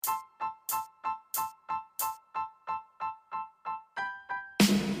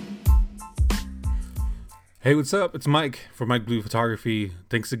Hey, what's up? It's Mike for Mike Blue Photography.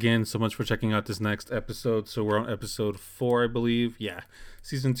 Thanks again so much for checking out this next episode. So we're on episode 4, I believe. Yeah,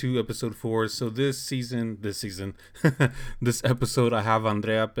 season 2, episode 4. So this episode, I have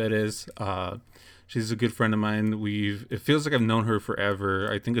Andrea Perez. She's a good friend of mine. It feels like I've known her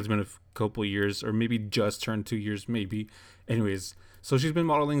forever. I think it's been a couple years, or maybe just turned 2 years, maybe. Anyways, so she's been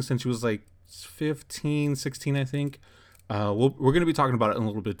modeling since she was like 15, 16, I think. We're going to be talking about it in a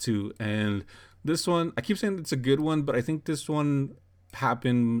little bit too. And this one, I keep saying it's a good one, but I think this one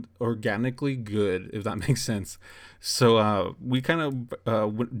happened organically good, if that makes sense. So we kind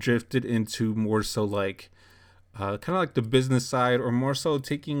of drifted into more so like kind of like the business side, or more so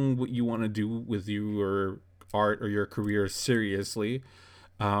taking what you want to do with your art or your career seriously,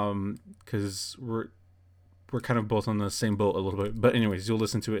 because we're kind of both on the same boat a little bit. But anyways, you'll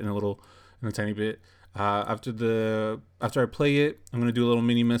listen to it in a tiny bit. After I play it, I'm gonna do a little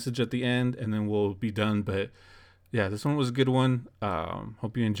mini message at the end, and then we'll be done. But yeah, this one was a good one.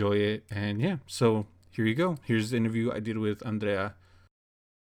 Hope you enjoy it, and yeah. So here you go. Here's the interview I did with Andrea.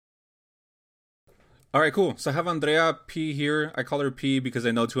 All right, cool. So I have Andrea P here. I call her P because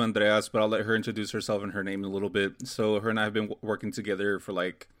I know two Andreas, but I'll let her introduce herself and her name in a little bit. So her and I have been working together for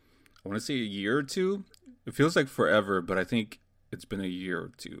like, I want to say a year or two. It feels like forever, but I think it's been a year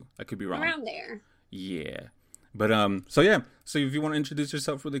or two. I could be wrong. Around there. Yeah. But so yeah. So if you want to introduce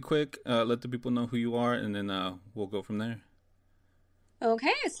yourself really quick, let the people know who you are, and then we'll go from there.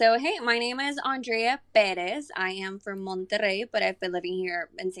 Okay, so hey, my name is Andrea Perez. I am from Monterrey, but I've been living here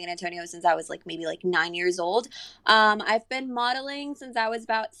in San Antonio since I was like maybe like 9 years old. I've been modeling since I was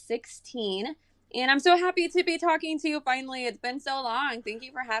about 16, and I'm so happy to be talking to you finally. It's been so long. Thank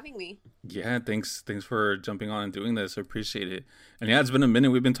you for having me. Yeah, thanks for jumping on and doing this. I appreciate it. And yeah, it's been a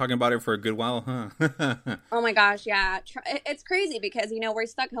minute. We've been talking about it for a good while, huh? Oh my gosh, yeah. It's crazy because, we're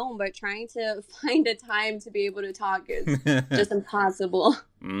stuck home, but trying to find a time to be able to talk is just impossible.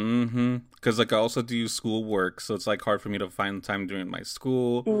 Mm-hmm. Because like I also do schoolwork, so it's like hard for me to find time during my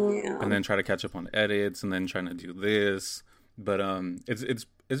school, Yeah. and then try to catch up on edits, and then trying to do this. But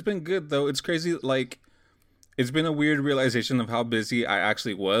it's been good though. It's crazy. Like it's been a weird realization of how busy I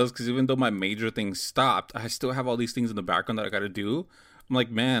actually was. Because even though my major thing stopped, I still have all these things in the background that I got to do. I'm like,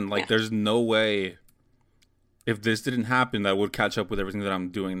 man, like Yeah. there's no way if this didn't happen that I would catch up with everything that I'm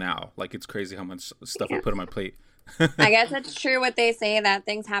doing now. Like it's crazy how much stuff I Yeah. put on my plate. I guess that's true what they say, that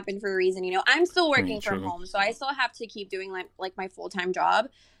things happen for a reason. I'm still I mean, working from true. home, so I still have to keep doing like my full-time job.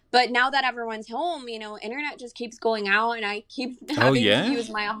 But now that everyone's home, internet just keeps going out, and I keep Oh having to yeah. use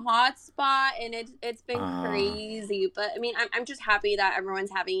my hotspot, and it's been Uh, crazy. But I mean, I'm just happy that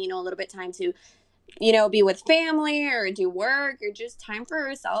everyone's having, a little bit time to, be with family or do work or just time for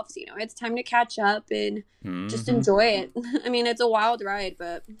ourselves. It's time to catch up and just mm-hmm. enjoy it. I mean, it's a wild ride,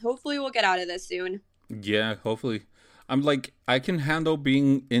 but hopefully we'll get out of this soon. Yeah, hopefully. I'm like, I can handle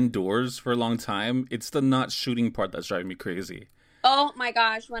being indoors for a long time. It's the not shooting part that's driving me crazy. Oh my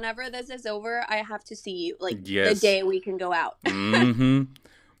gosh, whenever this is over, I have to see you. Like the Yes. day we can go out. Mm-hmm.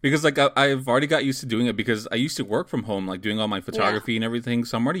 Because like I've already got used to doing it because I used to work from home, like doing all my Yeah. photography and everything.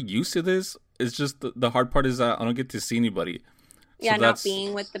 So I'm already used to this. It's just the hard part is that I don't get to see anybody. So Yeah, not that's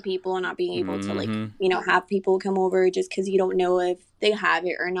being with the people and not being able to mm-hmm. have people come over just because you don't know if they have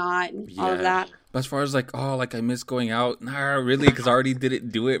it or not and all of Yeah. that. But as far as like, oh, like I miss going out. Nah, really, because I already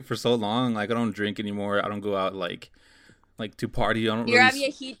didn't do it for so long. Like I don't drink anymore. I don't go out like to party. I don't You're really.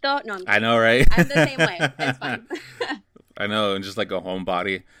 a viejito? No, I'm I kidding. know, right? I'm the same way. It's fine. I know, and just like a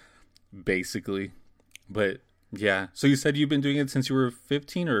homebody, basically. But yeah. So you said you've been doing it since you were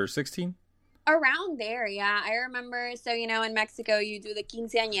 15 or 16? Around there, yeah. I remember, so, in Mexico, you do the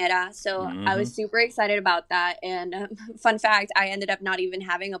quinceañera. So I Mm-hmm. was super excited about that. And fun fact, I ended up not even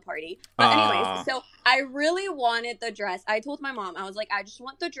having a party. But anyways, Ah. so I really wanted the dress. I told my mom, I was like, I just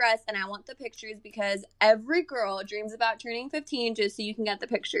want the dress and I want the pictures because every girl dreams about turning 15 just so you can get the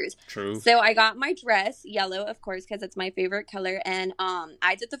pictures. True. So I got my dress, yellow, of course, because it's my favorite color. And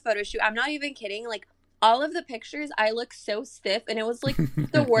I did the photo shoot. I'm not even kidding. Like, all of the pictures, I look so stiff, and it was like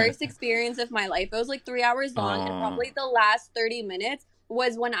the worst experience of my life. It was like 3 hours long, and Ah. probably the last 30 minutes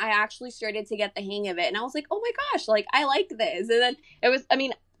was when I actually started to get the hang of it. And I was like, oh my gosh, like, I like this. And then it was, I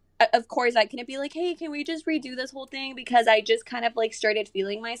mean, of course, I couldn't be like, hey, can we just redo this whole thing? Because I just kind of like started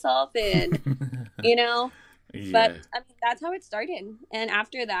feeling myself, and, but Yeah. I mean, that's how it started. And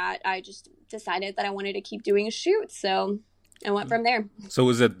after that, I just decided that I wanted to keep doing shoots. So I went from there. So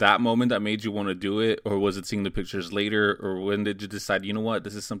was it that moment that made you want to do it, or was it seeing the pictures later, or when did you decide, you know what,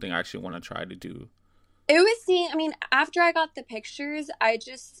 this is something I actually want to try to do? It was after I got the pictures, I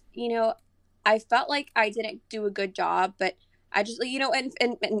just, I felt like I didn't do a good job, but I just,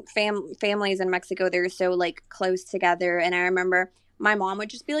 and families in Mexico, they're so like close together. And I remember my mom would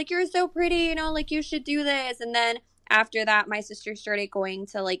just be like, "You're so pretty, like you should do this." And then after that, my sister started going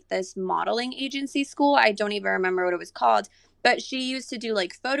to like this modeling agency school. I don't even remember what it was called, but she used to do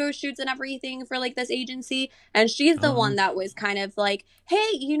like photo shoots and everything for like this agency. And she's the Oh, one nice. that was kind of like,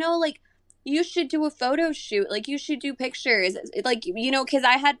 "Hey, like you should do a photo shoot. Like you should do pictures." Like, because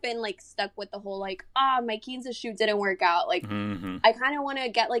I had been like stuck with the whole like, my Kinza shoot didn't work out. Like, Mm-hmm. I kind of want to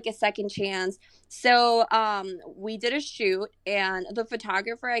get like a second chance. So we did a shoot, and the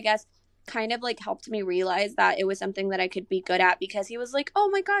photographer, I guess, kind of like helped me realize that it was something that I could be good at, because he was like, "Oh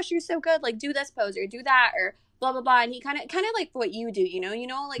my gosh, you're so good. Like do this pose or do that or blah blah blah." And he kind of like what you do,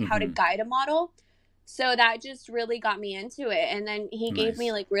 like how to Mm-hmm. guide a model. So that just really got me into it. And then he gave me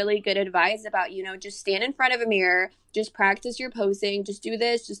Nice. like really good advice about, just stand in front of a mirror, just practice your posing, just do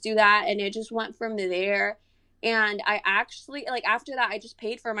this, just do that. And it just went from there. And I actually, like, after that, I just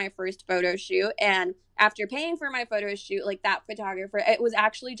paid for my first photo shoot. And after paying for my photo shoot, like, that photographer, it was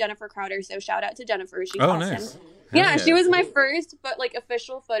actually Jennifer Crowder. So shout out to Jennifer. She's Oh, awesome. nice. Hell Yeah, she yeah. was my first, but like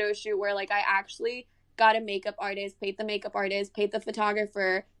official photo shoot where like I actually got a makeup artist, paid the makeup artist, paid the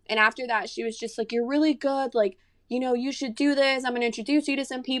photographer. And after that, she was just like, "You're really good. Like, you should do this. I'm going to introduce you to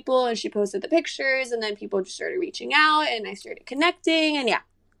some people." And she posted the pictures, and then people just started reaching out, and I started connecting. And yeah,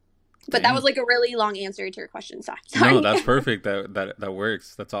 but that was Dang. like a really long answer to your question. So No, sorry. that's perfect. That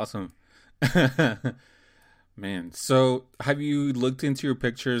works. That's awesome. Man, so have you looked into your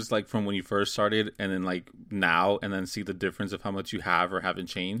pictures like from when you first started and then like now and then see the difference of how much you have or haven't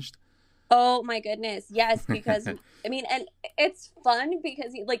changed? Oh my goodness. Yes, because I mean, and it's fun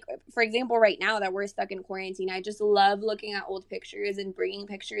because like, for example, right now that we're stuck in quarantine, I just love looking at old pictures and bringing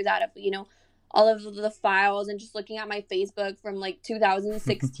pictures out of, all of the files, and just looking at my Facebook from like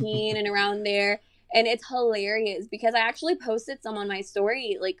 2016 and around there. And it's hilarious because I actually posted some on my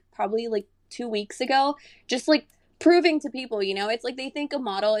story like probably like 2 weeks ago, just like proving to people, it's like they think a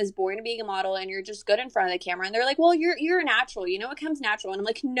model is born being a model and you're just good in front of the camera, and they're like, "Well, you're a natural, it comes natural." And I'm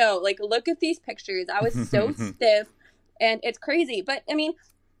like, "No, like look at these pictures. I was so stiff." And it's crazy. But I mean,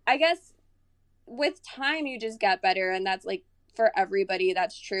 I guess with time you just get better, and that's like for everybody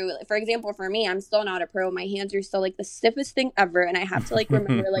that's true. For example, for me, I'm still not a pro. My hands are still like the stiffest thing ever, and I have to like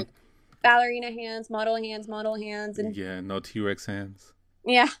remember like ballerina hands, model hands, and Yeah, no T-Rex hands.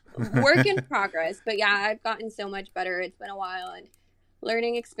 yeah, work in progress. But yeah, I've gotten so much better. It's been a while, and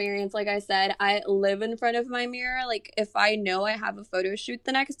learning experience. Like I said, I live in front of my mirror. Like if I know I have a photo shoot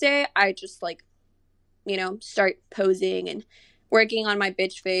the next day, I just like, start posing and working on my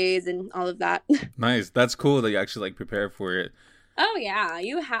bitch phase and all of that. Nice. That's cool that you actually like prepare for it. Oh yeah,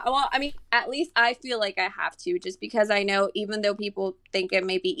 you have. Well, I mean, at least I feel like I have to, just because I know even though people think it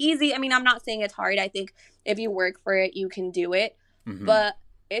may be easy. I mean, I'm not saying it's hard. I think if you work for it, you can do it. Mm-hmm. But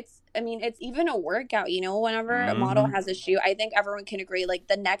it's even a workout, whenever a model Mm-hmm. has a shoot, I think everyone can agree, like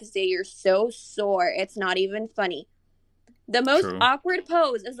the next day you're so sore, it's not even funny. The most True. awkward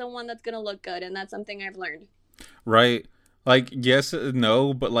pose is the one that's going to look good. And that's something I've learned. Right. Like yes,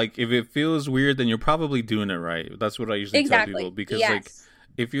 no, but like if it feels weird, then you're probably doing it right. That's what I usually tell people Exactly. because like Yes.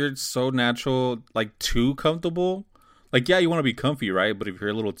 if you're so natural, like too comfortable, like yeah, you want to be comfy, right? But if you're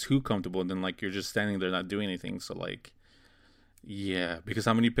a little too comfortable, then like you're just standing there not doing anything. So like yeah, because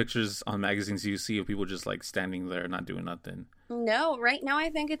how many pictures on magazines do you see of people just like standing there not doing nothing? No, right now I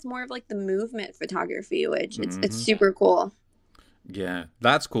think it's more of like the movement photography, which it's Hmm. super cool. Yeah,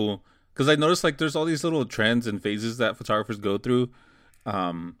 that's cool. Because I noticed like there's all these little trends and phases that photographers go through.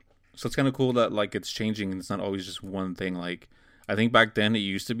 Um, so it's kind of cool that like it's changing and it's not always just one thing. Like I think back then it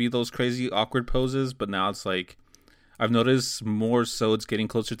used to be those crazy awkward poses, but now it's like I've noticed more so it's getting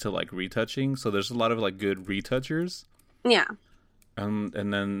closer to like retouching. So there's a lot of like good retouchers. Yeah. And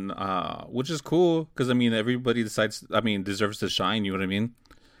then which is cool because I mean everybody decides I mean deserves to shine. You know what I mean?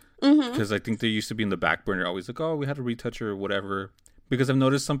 Mm-hmm. Because I think they used to be in the back burner, always like, oh, we had a retoucher or whatever. Because I've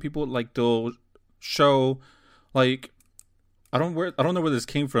noticed some people like they'll show, like, I don't know where this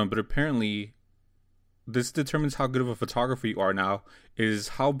came from, but apparently this determines how good of a photographer you are now. Is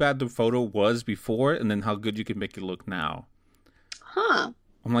how bad the photo was before, and then how good you can make it look now. Huh.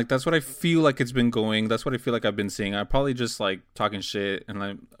 I'm like, that's what I feel like it's been going. That's what I feel like I've been seeing. I probably just like talking shit and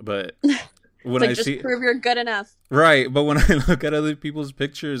like, but It's when like I just see prove you're good enough. right, but when I look at other people's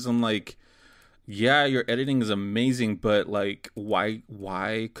pictures, I'm like, yeah, your editing is amazing, but like why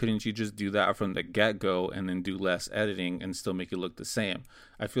couldn't you just do that from the get-go and then do less editing and still make it look the same?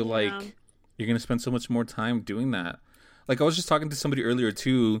 I feel Yeah. like you're going to spend so much more time doing that. Like I was just talking to somebody earlier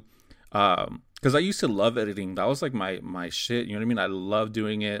too cuz I used to love editing. That was like my shit, you know what I mean? I love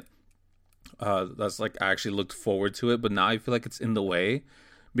doing it. that's like I actually looked forward to it, but now I feel like it's in the way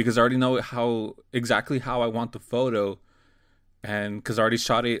because I already know exactly how I want the photo, and because I already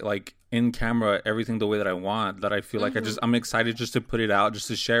shot it like in camera, everything the way that I want. That I feel like Mm-hmm. I'm excited just to put it out, just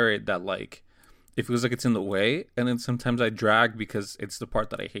to share it. That like it feels like it's in the way, and then sometimes I drag because it's the part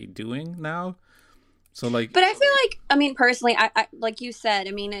that I hate doing now. So like, But I feel like, I mean, personally, I like you said,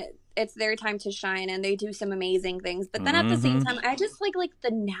 I mean, it's their time to shine, and they do some amazing things. But then at the same mm-hmm, time, I just like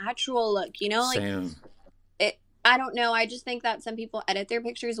the natural look, you know, like same, it. I don't know. I just think that some people edit their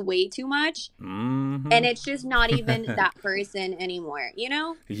pictures way too much, mm-hmm. and it's just not even that person anymore, you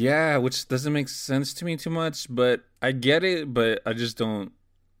know? Yeah, which doesn't make sense to me too much, but I get it, but I just don't.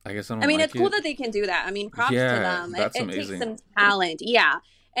 I guess I I don't mean, it's like cool it. that they can do that. I mean, props to Yeah, them. that's It takes amazing. some talent. Yeah.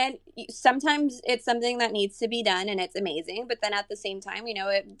 And sometimes it's something that needs to be done and it's amazing. But then at the same time, you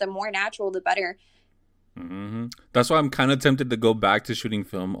know, the more natural, the better. That's why I'm kind of tempted to go back to shooting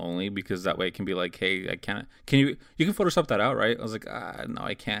film only because that way it can be like, hey, I can't. Can you can Photoshop that out, right? I was like, no,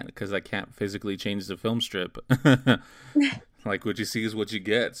 I can't because I can't physically change the film strip. Like what you see is what you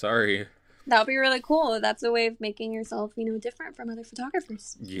get. Sorry. That would be really cool. That's a way of making yourself, you know, different from other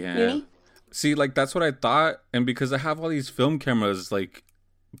photographers. Yeah. Uni? See, like that's what I thought, and because I have all these film cameras, like,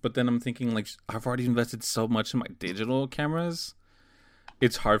 but then I'm thinking like I've already invested so much in my digital cameras.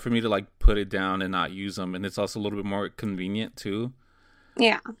 It's hard for me to like put it down and not use them, and it's also a little bit more convenient too.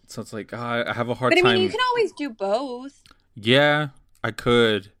 Yeah. So it's like I have a hard But I mean, you time. can always do both. Yeah, I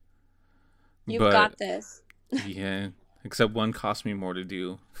could, You've but got this. yeah, except one cost me more to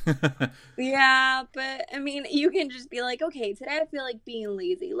do. Yeah, but I mean, you can just be like, okay, today I feel like being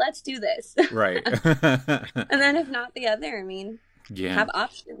lazy. Let's do this. Right. And then if not the other, I mean, Yeah, have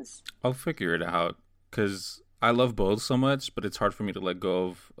options. I'll figure it out because I love both so much, but it's hard for me to let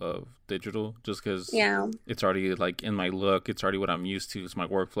go of digital just because Yeah. it's already like in my look. It's already what I'm used to. It's my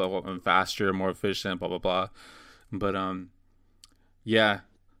workflow. I'm faster, more efficient, blah blah blah. But yeah.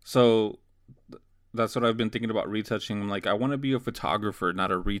 So that's what I've been thinking about retouching. I'm like, I want to be a photographer,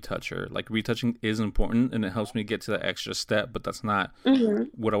 not a retoucher. Like retouching is important and it helps me get to that extra step, but that's not Hmm.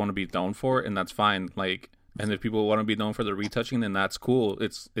 what I want to be known for, and that's fine. Like, and if people want to be known for the retouching, then that's cool.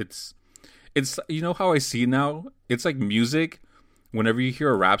 It's you know how I see now? It's like music. Whenever you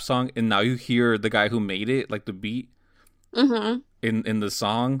hear a rap song and now you hear the guy who made it, like the beat Hmm. in the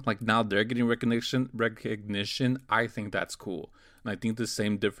song, like now they're getting recognition. I think that's cool. And I think the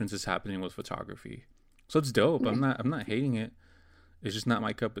same difference is happening with photography. So it's dope. I'm not hating it. It's just not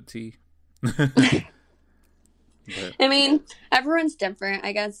my cup of tea. But I mean, everyone's different.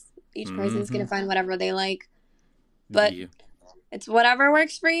 I guess each person's mm-hmm. gonna find whatever they like, but Yeah. it's whatever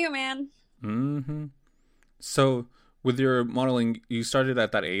works for you, man. Mm-hmm. So with your modeling, you started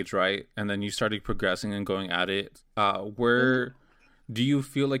at that age, right? And then you started progressing and going at it. Hmm. Where do you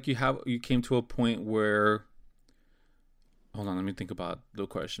feel like you came to a point where? Hold on, let me think about the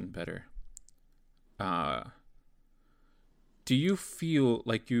question better. Uh, do you feel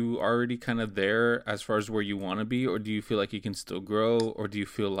like you already kind of there as far as where you want to be, or do you feel like you can still grow, or do you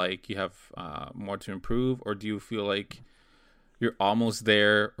feel like you have more to improve, or do you feel like you're almost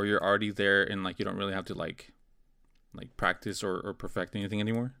there, or you're already there, and like you don't really have to like practice or perfect anything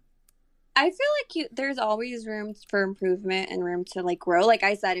anymore? I feel like there's always room for improvement and room to like grow. Like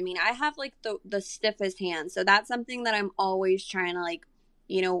I said, I mean, I have like the stiffest hands, so that's something that I'm always trying to like,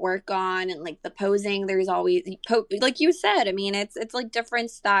 you know, work on. And like the posing, there's always like you said. I mean, it's like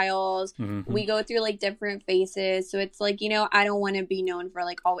different styles. Mm-hmm. We go through like different phases, so it's like, you know, I don't want to be known for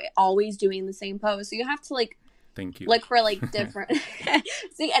like always doing the same pose. So you have to like Thank you. look for like different.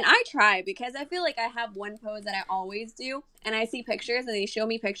 See, and I try because I feel like I have one pose that I always do, and I see pictures and they show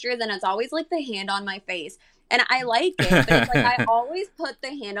me pictures and it's always like the hand on my face, and I like it, but it's like I always put the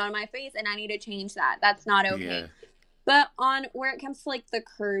hand on my face and I need to change that. That's not okay. Yeah. But on where it comes to like the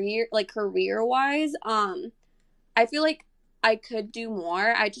career wise, I feel like I could do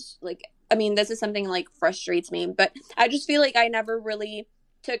more. I just like, I mean, this is something like frustrates me, but I just feel like I never really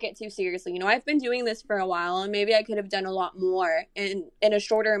took it too seriously. You know, I've been doing this for a while, and maybe I could have done a lot more in a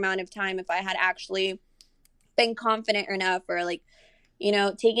shorter amount of time if I had actually been confident enough, or like, you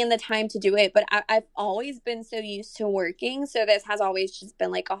know, taking the time to do it. But I've always been so used to working, so this has always just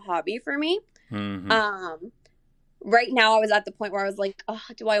been like a hobby for me. Mm-hmm. Right now I was at the point where I was like, oh,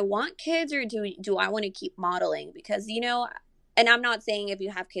 do I want kids, or do I want to keep modeling? Because, you know, and I'm not saying if you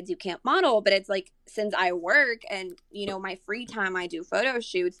have kids you can't model, but it's like, since I work and, you know, my free time I do photo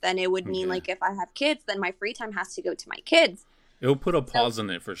shoots, then it would mean Yeah. like if I have kids, then my free time has to go to my kids. It'll put a So pause on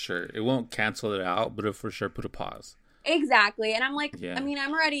it for sure. It won't cancel it out, but it'll for sure put a pause. exactly. And I'm like, I Yeah. mean,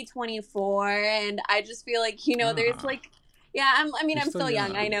 I'm already 24, and I just feel like, you know, there's Ah. like, Yeah, I mean, You're I'm still still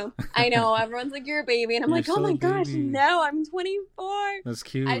young. I young. know. I know. Everyone's like, you're a baby. And I'm You're like, oh still a my gosh, baby. no, I'm 24. That's I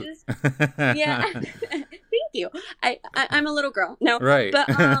cute. just, yeah. Thank you. I'm a little girl. No, Right. but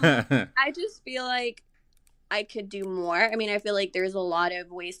I just feel like I could do more. I mean, I feel like there's a lot of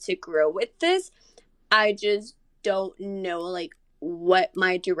ways to grow with this. I just don't know like what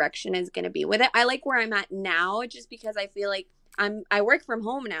my direction is going to be with it. I like where I'm at now just because I feel like I work from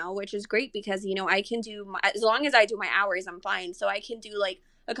home now, which is great because I can do as long as I do my hours, I'm fine. So I can do like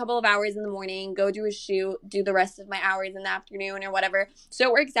a couple of hours in the morning, go do a shoot, do the rest of my hours in the afternoon or whatever. So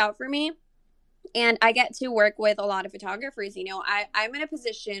it works out for me. And I get to work with a lot of photographers. I'm in a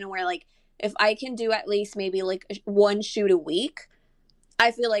position where like if I can do at least maybe like one shoot a week,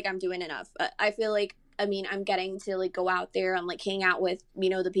 I feel like I'm doing enough. I feel like, I mean, I'm getting to like go out there. I'm like hanging out with,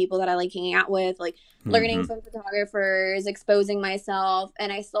 the people that I like hanging out with, like learning from photographers, exposing myself,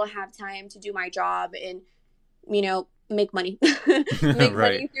 and I still have time to do my job and, make money, make Right.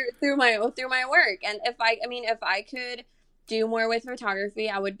 money through my work. And if I could do more with photography,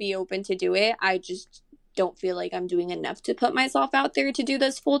 I would be open to do it. I just don't feel like I'm doing enough to put myself out there to do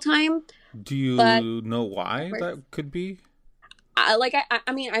this full time. Do But you know why works. that could be?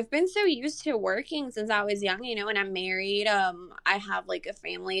 I mean, I've been so used to working since I was young, and I'm married. I have like a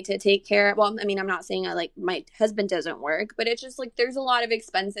family to take care of. Well, I mean, I'm not saying my husband doesn't work, but it's just like there's a lot of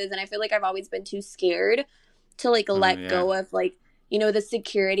expenses, and I feel like I've always been too scared to like let Yeah. go of like, the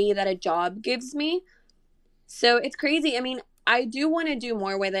security that a job gives me. So it's crazy. I mean, I do want to do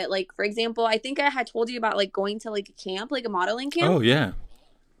more with it. Like, for example, I think I had told you about like going to like a camp, like a modeling camp. Oh yeah.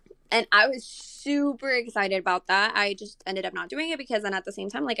 And I was super excited about that. I just ended up not doing it because then at the same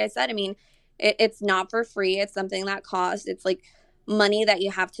time, like I said, I mean, it's not for free. It's something that costs. It's like money that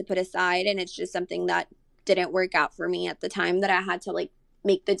you have to put aside. And it's just something that didn't work out for me at the time that I had to like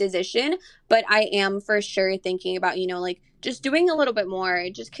make the decision. But I am for sure thinking about, like just doing a little bit more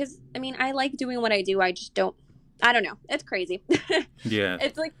just because, I mean, I like doing what I do. I don't know. It's crazy. Yeah.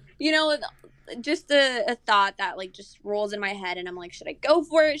 It's like, just a thought that like just rolls in my head and I'm like, should I go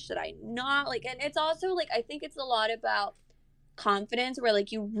for it? Should I not? Like, and it's also like, I think it's a lot about confidence where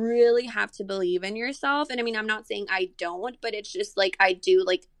like you really have to believe in yourself. And I mean, I'm not saying I don't, but it's just like I do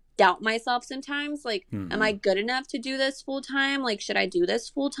like doubt myself sometimes. Like, am I good enough to do this full time? Like, should I do this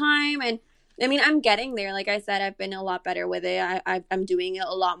full time? And I mean, I'm getting there. Like I said, I've been a lot better with it. I'm doing it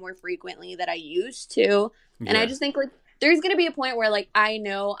a lot more frequently than I used to. And I just think like there's going to be a point where like I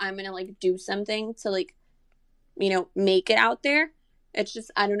know I'm going to like do something to like, make it out there. It's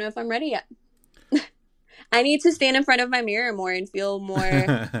just, I don't know if I'm ready yet. I need to stand in front of my mirror more and feel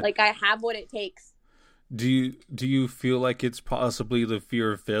more like I have what it takes. Do you feel like it's possibly the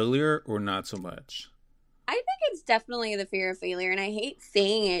fear of failure or not so much? I think it's definitely the fear of failure. And I hate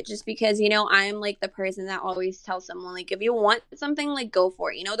saying it just because, I'm like the person that always tells someone, like, if you want something, like, go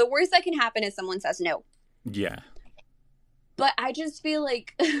for it. The worst that can happen is someone says no. Yeah. But I just feel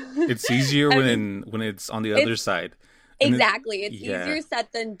like it's easier when it's on the other side. And exactly. It's easier said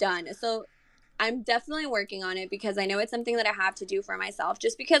than done. So I'm definitely working on it because I know it's something that I have to do for myself.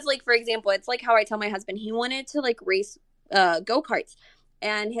 Just because, like, for example, it's like how I tell my husband he wanted to like race go-karts.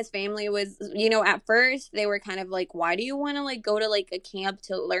 And his family was, at first they were kind of like, why do you want to like go to like a camp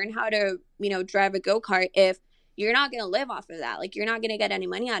to learn how to, drive a go-kart if you're not going to live off of that? Like, you're not going to get any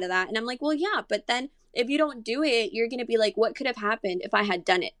money out of that. And I'm like, well, yeah, but then if you don't do it, you're going to be like, what could have happened if I had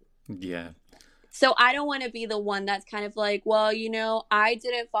done it? Yeah. So I don't want to be the one that's kind of like, well, I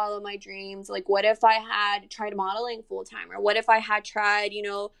didn't follow my dreams. Like, what if I had tried modeling full time? Or what if I had tried,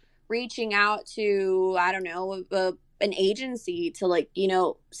 reaching out to, I don't know, an agency to like,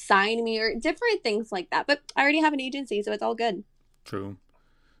 sign me or different things like that. But I already have an agency, so it's all good. True.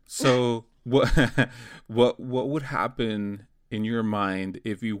 So what would happen in your mind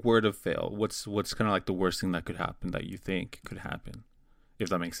if you were to fail? What's kind of like the worst thing that could happen that you think could happen, if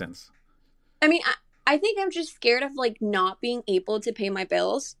that makes sense? I mean, I think I'm just scared of like not being able to pay my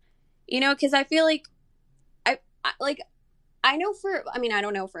bills, because I feel like I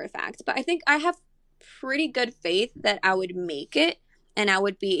don't know for a fact, but I think I have pretty good faith that I would make it and I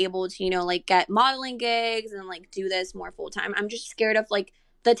would be able to, like get modeling gigs and like do this more full time. I'm just scared of like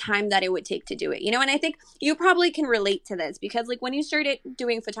the time that it would take to do it, and I think you probably can relate to this because like when you started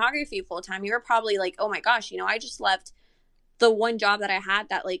doing photography full time, you were probably like, oh my gosh, I just left the one job that I had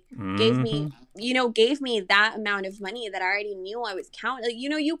that like gave me that amount of money that I already knew I was counting. Like,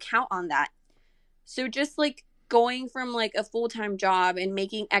 you count on that. So just like going from like a full-time job and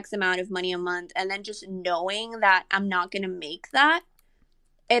making X amount of money a month and then just knowing that I'm not going to make that,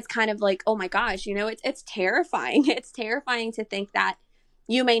 it's kind of like, oh my gosh, it's terrifying. It's terrifying to think that,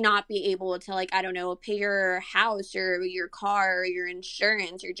 you may not be able to, like, I don't know, pay your house or your car or your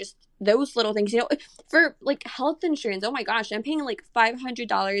insurance or just those little things. For like health insurance, oh my gosh, I'm paying like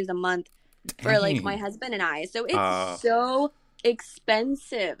 $500 a month for like my Dang. husband and I. So it's Uh, so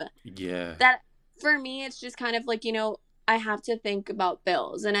expensive yeah. that for me, it's just kind of like, I have to think about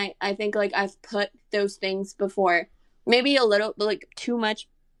bills. And I think like I've put those things before, maybe a little, like too much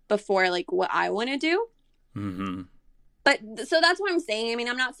before like what I want to do. Mm-hmm. But so that's what I'm saying. I mean,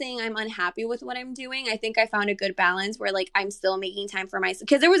 I'm not saying I'm unhappy with what I'm doing. I think I found a good balance where like I'm still making time for myself.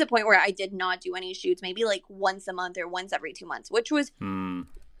 Because there was a point where I did not do any shoots, maybe like once a month or once every 2 months, which was, Mm.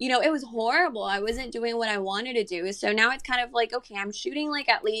 it was horrible. I wasn't doing what I wanted to do. So now it's kind of like, okay, I'm shooting like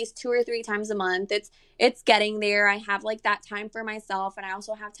at least 2 or 3 times a month. It's getting there. I have like that time for myself, and I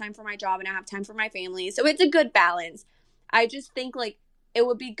also have time for my job, and I have time for my family. So it's a good balance. I just think like it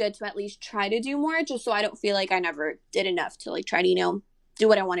would be good to at least try to do more, just so I don't feel like I never did enough to like try to, do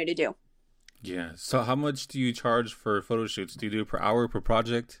what I wanted to do. Yeah. So how much do you charge for photo shoots? Do you do it per hour, per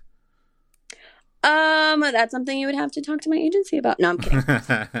project? That's something you would have to talk to my agency about. No, I'm kidding.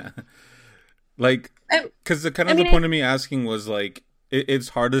 Like, I, because the kind I of the mean, point of me asking was like, it's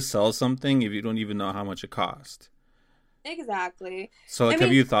hard to sell something if you don't even know how much it cost. exactly. So, I like, have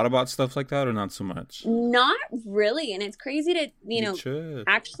mean, you thought about stuff like that or not so much? not really. And it's crazy to, You should.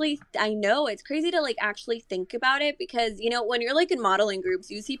 actually, I know it's crazy to like actually think about it because, when you're like in modeling groups,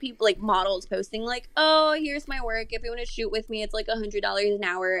 you see people like models posting like, oh, here's my work. If you want to shoot with me, it's like $100 an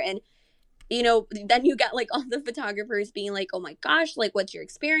hour. And, then you get like all the photographers being like, oh my gosh, like, what's your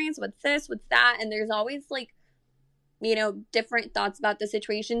experience? What's this? What's that? And there's always like, different thoughts about the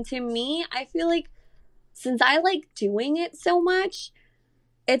situation. To me, I feel like since I like doing it so much,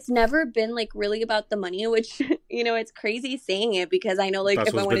 it's never been like really about the money, which it's crazy saying it because I know like That's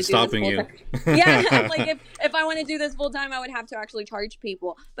if I what's want been to do this stopping full you. time, yeah, I'm like if I want to do this full time, I would have to actually charge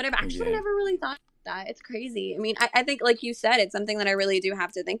people. But I've actually Yeah, never really thought that. It's crazy. I mean, I think like you said, it's something that I really do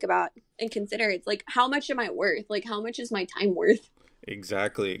have to think about and consider. It's like, how much am I worth? Like, how much is my time worth?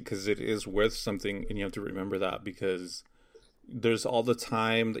 exactly. Because it is worth something, and you have to remember that because there's all the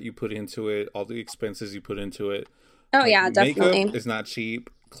time that you put into it, all the expenses you put into it. Oh Like yeah, makeup definitely. is not cheap,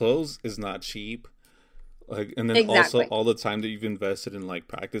 clothes is not cheap. Like, and then also Exactly. all the time that you've invested in like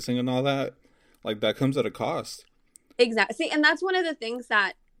practicing and all that, like that comes at a cost. Exactly. See, and that's one of the things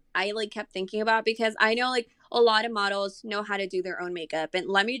that I like kept thinking about because I know like a lot of models know how to do their own makeup. And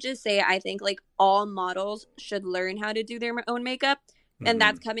let me just say, I think like all models should learn how to do their own makeup. And Mm-hmm.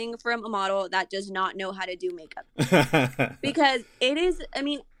 that's coming from a model that does not know how to do makeup. Because it is, I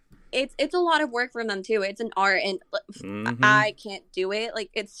mean, it's a lot of work for them too. It's an art and Mm-hmm. I can't do it. Like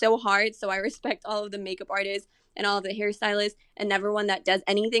it's so hard. So I respect all of the makeup artists and all of the hairstylists and everyone that does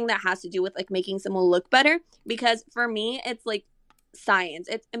anything that has to do with like making someone look better. Because for me, it's like science.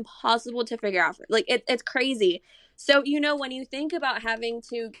 It's impossible to figure out. Like it's crazy. So when you think about having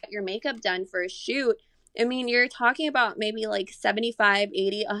to get your makeup done for a shoot, I mean, you're talking about maybe like 75,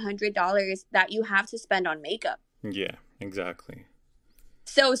 80, $100 that you have to spend on makeup. Yeah, exactly.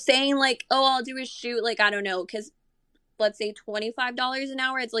 So saying like, oh, I'll do a shoot, like, I don't know, because let's say $25 an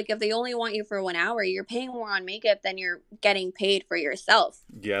hour, it's like if they only want you for 1 hour, you're paying more on makeup than you're getting paid for yourself.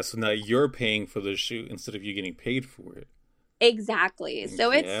 Yeah, so now you're paying for the shoot instead of you getting paid for it. Exactly.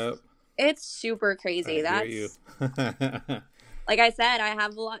 So Yep, it's super I crazy. hear you. That's like I said, I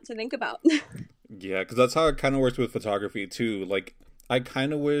have a lot to think about. Yeah, because that's how it kind of works with photography too. Like, I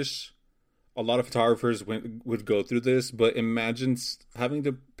kind of wish a lot of photographers would go through this, but imagine having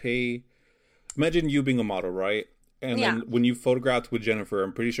to pay. Imagine you being a model, right? And Yeah. then when you photographed with Jennifer,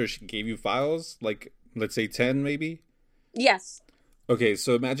 I'm pretty sure she gave you files, like let's say 10 maybe. Yes. Okay,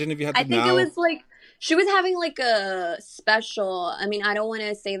 so imagine if you had I to think it now. was like she was having like a special. I mean, I don't want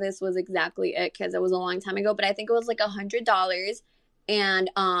to say this was exactly it because it was a long time ago, but I think it was like $100. And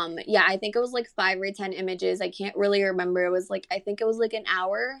yeah, I think it was like 5 or 10 images. I can't really remember. It was like I think it was like an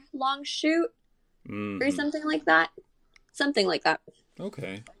hour long shoot or Hmm. something like that. Something like that.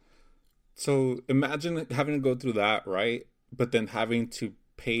 Okay. So imagine having to go through that, right? But then having to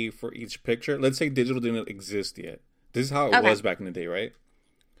pay for each picture. Let's say digital didn't exist yet. This is how it Okay. was back in the day, right?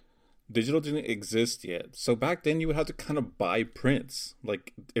 Digital didn't exist yet. So back then you would have to kind of buy prints.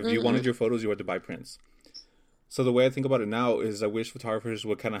 Like if you Mm-hmm. wanted your photos, you had to buy prints. So the way I think about it now is I wish photographers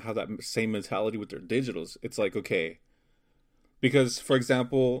would kind of have that same mentality with their digitals. It's like, okay, because for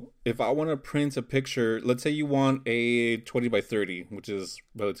example, if I want to print a picture, let's say you want a 20 by 30, which is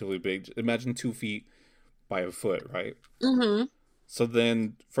relatively big. Imagine 2 feet by a foot, right? Mm-hmm. So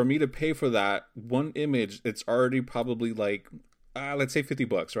then for me to pay for that one image, it's already probably like, let's say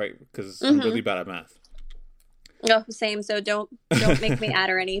 $50, right? Because I'm Mm-hmm. really bad at math. Oh, same. So don't make me add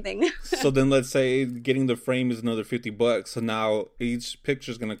or anything. So then let's say getting the frame is another $50. So now each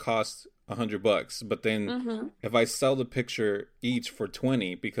picture is going to cost $100. But then Mm-hmm. if I sell the picture each for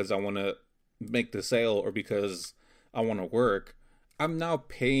 20 because I want to make the sale or because I want to work, I'm now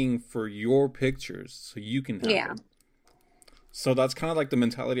paying for your pictures so you can have Yeah. them. So that's kind of like the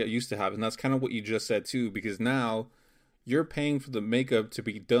mentality I used to have. And that's kind of what you just said too, because now you're paying for the makeup to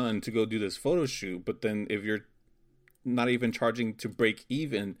be done to go do this photo shoot. But then if you're not even charging to break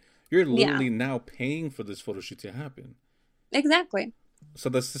even, you're Yeah. literally now paying for this photo shoot to happen. Exactly. So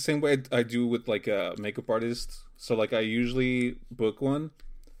that's the same way I do with like a makeup artist. So like I usually book one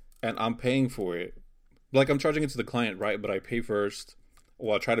and I'm paying for it. Like I'm charging it to the client, right? But I pay first.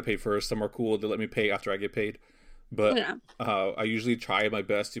 Well, I try to pay first. Some are cool. They let me pay after I get paid. But Yeah. I usually try my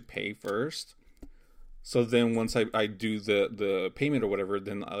best to pay first. So then once I do the payment or whatever,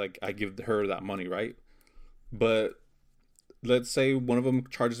 then I give her that money, right? But let's say one of them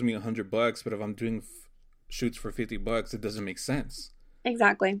charges me $100, but if I'm doing shoots for $50, it doesn't make sense.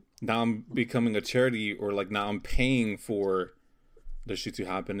 Exactly. Now I'm becoming a charity, or like now I'm paying for the shoot to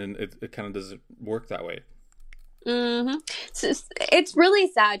happen, and it kind of doesn't work that way. Mm-hmm. It's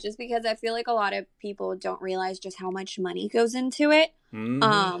really sad just because I feel like a lot of people don't realize just how much money goes into it.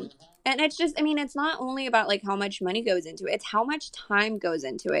 Mm-hmm. And it's just, I mean, it's not only about like how much money goes into it, it's how much time goes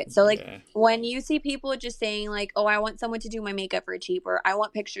into it. So like Yeah. when you see people just saying like, oh, I want someone to do my makeup for cheap, or I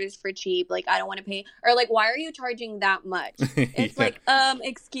want pictures for cheap, like I don't want to pay, or like, why are you charging that much? It's Yeah. like,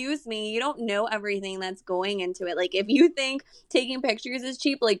 excuse me, you don't know everything that's going into it. Like if you think taking pictures is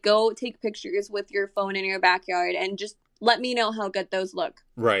cheap, like go take pictures with your phone in your backyard and just let me know how good those look.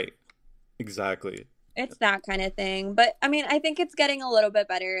 Right. Exactly. It's that kind of thing. But I mean, I think it's getting a little bit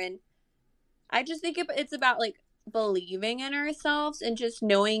better, and I just think it's about like believing in ourselves and just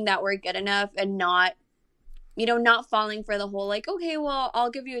knowing that we're good enough, and not, not falling for the whole like, okay, well, I'll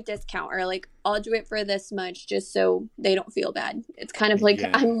give you a discount, or like I'll do it for this much just so they don't feel bad. It's kind of like,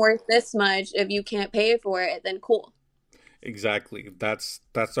 Yeah. I'm worth this much. If you can't pay for it, then cool. Exactly. That's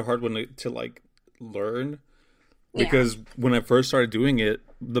the hard one to like learn, Yeah. because when I first started doing it,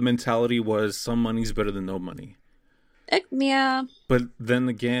 the mentality was some money's better than no money. Yeah. But then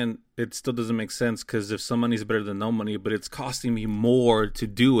again, it still doesn't make sense, because if some money is better than no money, but it's costing me more to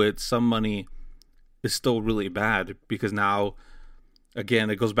do it, some money is still really bad, because now, again,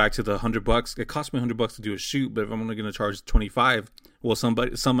 it goes back to the $100. It cost me $100 to do a shoot, but if I'm only going to charge 25, well, some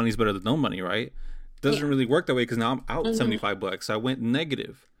money's better than no money, right? Doesn't really work that way, because now I'm out $75. I went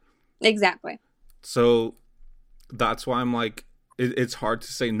negative. Exactly. So that's why I'm like, it's hard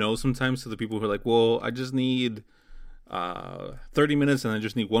to say no sometimes to the people who are like, well, I just need 30 minutes and I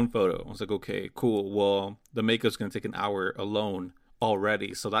just need one photo. I was like, okay, cool. Well, the makeup's going to take an hour alone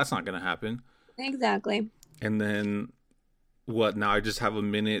already, so that's not going to happen. Exactly. And then what? Now I just have a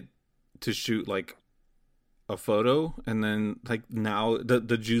minute to shoot like a photo, and then like now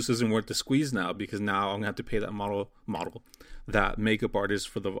the juice isn't worth the squeeze now, because now I'm gonna have to pay that model that makeup artist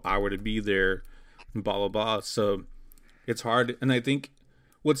for the hour to be there, blah blah blah. So it's hard. And I think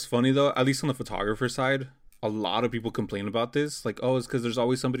what's funny though, at least on the photographer side, a lot of people complain about this, like, oh, it's because there's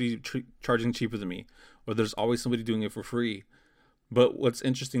always somebody charging cheaper than me, or there's always somebody doing it for free. But what's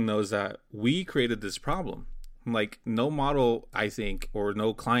interesting though is that we created this problem. Like no model, I think, or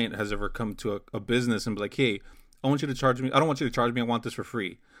no client has ever come to a business and be like, hey, I want you to charge me. I don't want you to charge me. I want this for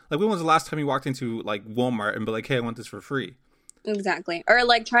free. Like, when was the last time you walked into like Walmart and be like, hey, I want this for free? Exactly. Or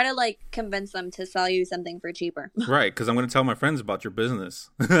like try to like convince them to sell you something for cheaper. Right, because I'm going to tell my friends about your business.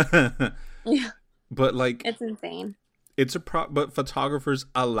 Yeah. But like, It's insane. it's but photographers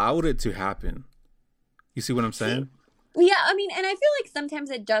allowed it to happen. You see what I'm saying? Yeah, I mean, and I feel like sometimes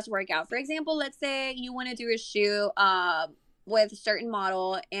it does work out. For example, let's say you want to do a shoot with a certain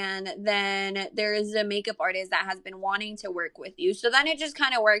model, and then there's a makeup artist that has been wanting to work with you. So then it just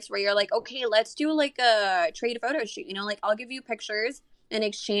kind of works where you're like, okay, let's do like a trade photo shoot. Like I'll give you pictures in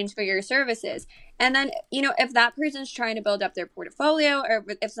exchange for your services. And then, if that person's trying to build up their portfolio, or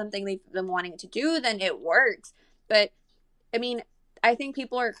if something they've been wanting to do, then it works. But I mean, I think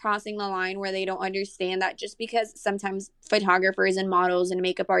people are crossing the line where they don't understand that just because sometimes photographers and models and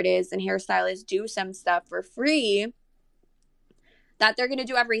makeup artists and hairstylists do some stuff for free, that they're going to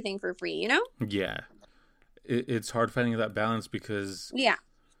do everything for free, Yeah. It's hard finding that balance, because Yeah.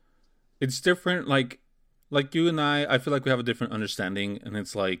 it's different. Like you and I feel like we have a different understanding, and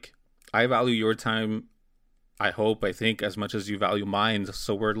it's like, I value your time, I think, as much as you value mine.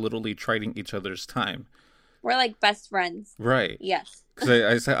 So we're literally trading each other's time. We're like best friends. Right. Yes.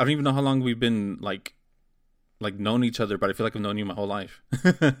 Because I don't even know how long we've been like known each other, but I feel like I've known you my whole life.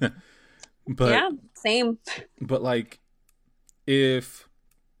 But Yeah, same. like if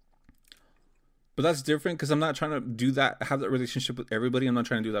but that's different because I'm not trying to do that, have that relationship with everybody. I'm not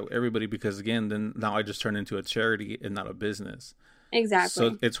trying to do that with everybody because again, then now I just turn into a charity and not a business. So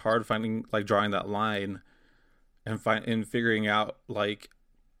Exactly. it's hard finding like drawing that line and figuring out like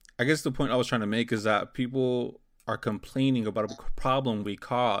I guess the point I was trying to make is that people are complaining about a problem we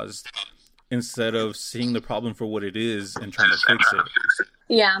caused instead of seeing the problem for what it is and trying to fix it.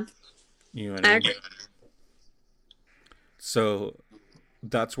 Yeah, You know what I I mean? agree. So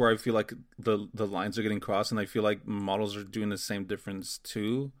that's where I feel like the lines are getting crossed, and I feel like models are doing the same difference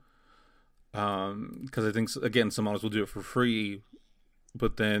too. Because I think again, some models will do it for free,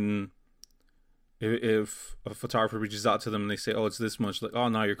 but then if a photographer reaches out to them and they say, "Oh, it's this much," like, "Oh,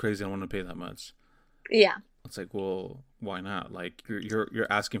 no, you're crazy. I don't want to pay that much." Yeah. It's like, well, why not? Like, you're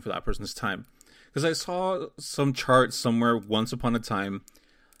asking for that person's time. Because I saw some chart somewhere once upon a time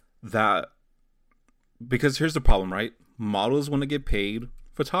that because here's the problem, right? Models want to get paid,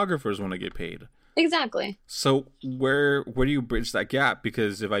 photographers want to get paid. Exactly. So where do you bridge that gap?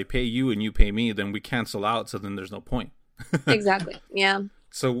 Because if I pay you and you pay me, then we cancel out. So then there's no point. Exactly. Yeah.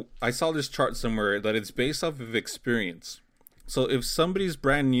 So I saw this chart somewhere that it's based off of experience. So if somebody's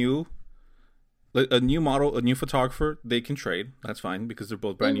brand new, a new model, a new photographer, they can trade. That's fine because they're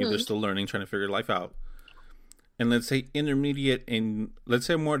both brand new. They're Mm-hmm. still learning, trying to figure life out. And let's say intermediate and let's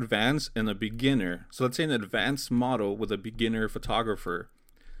say more advanced and a beginner. So let's say an advanced model with a beginner photographer.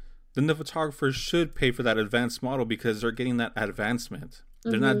 Then the photographer should pay for that advanced model because they're getting that advancement.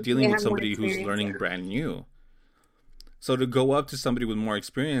 They're not Mm-hmm. They dealing with have more somebody who's experience. learning Yeah. brand new. So to go up to somebody with more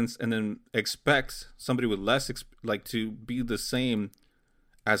experience and then expect somebody with less like to be the same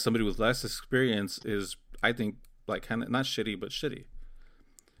as somebody with less experience is, I think, like kind of not shitty but shitty.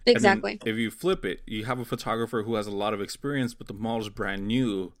 And then Exactly. if you flip it, you have a photographer who has a lot of experience, but the model's brand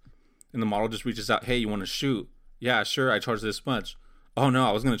new, and the model just reaches out, "Hey, you want to shoot? Yeah, sure. I charge this much." "Oh no,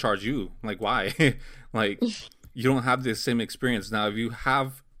 I was gonna charge you." Like, why? Like, you don't have the same experience. Now, if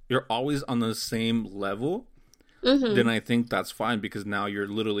you're always on the same level, Mm-hmm. then I think that's fine because now you're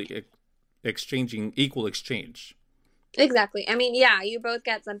literally exchanging equal exchange. Exactly. I mean, yeah, you both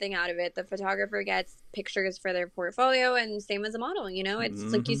get something out of it. The photographer gets pictures for their portfolio, and same as a model. You know, it's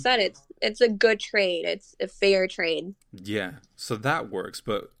like you Hmm. said, it's a good trade. It's a fair trade. Yeah, so that works,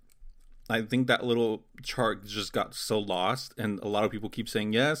 but I think that little chart just got so lost, and a lot of people keep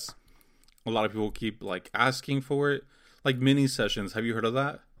saying yes. A lot of people keep like asking for it, like mini sessions. Have you heard of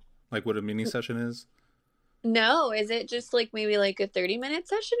that? Like what a mini session is? No, is it just like maybe like a 30-minute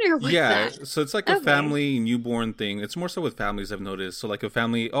session or what's Yeah, that? so it's like a Okay. family newborn thing. It's more so with families I've noticed. So like a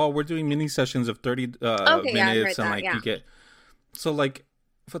family, oh, we're doing mini sessions of 30 Okay, yeah, I've heard minutes and that. like Yeah. you get so like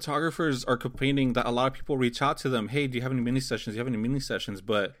photographers are complaining that a lot of people reach out to them, "Hey, do you have any mini sessions? Do you have any mini sessions?"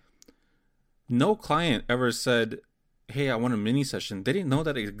 But no client ever said, "Hey, I want a mini session." They didn't know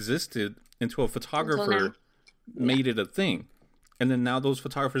that it existed until a Until now. photographer Yeah. made it a thing. And then now those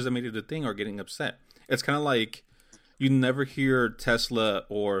photographers that made it a thing are getting upset. It's kind of like you never hear Tesla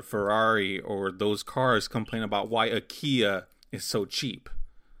or Ferrari or those cars complain about why a Kia is so cheap.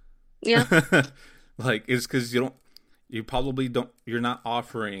 Yeah. Like it's because you probably don't, you're not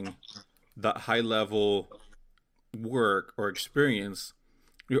offering that high level work or experience.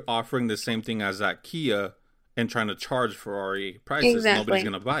 You're offering the same thing as that Kia and trying to charge Ferrari prices. Nobody's Exactly.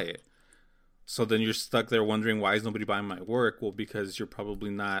 gonna buy it. So then you're stuck there wondering why is nobody buying my work? Well, because you're probably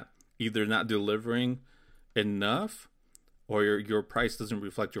not either not delivering enough or your price doesn't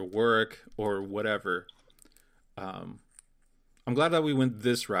reflect your work or whatever. Um, I'm glad that we went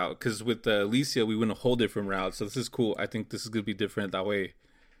this route because with Alicia we went a whole different route. So this is cool. I think this is gonna be different. That way,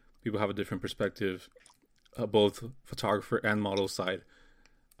 people have a different perspective, both photographer and model side.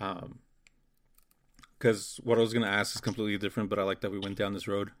 Um, because what I was gonna ask is completely different, but I like that we went down this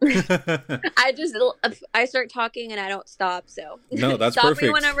road. I just I start talking and I don't stop, so No, that's stop me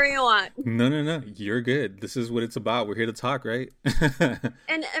perfect. whenever you want. No, no, no. You're good. This is what it's about. We're here to talk, right?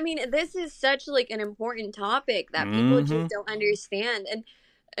 And I mean, this is such like an important topic that people Mm-hmm. just don't understand. And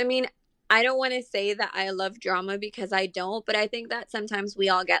I mean, I don't want to say that I love drama because I don't, but I think that sometimes we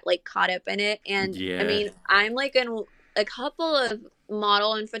all get like caught up in it. And I Yeah. mean, I'm like in a couple of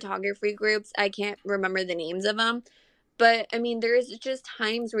model and photography groups. I can't remember the names of them. But I mean, there's just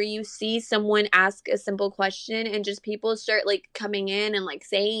times where you see someone ask a simple question and just people start like coming in and like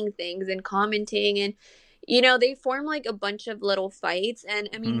saying things and commenting, and they form like a bunch of little fights. And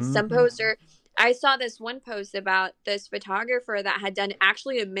I mean, some Mm-hmm. posts are, I saw this one post about this photographer that had done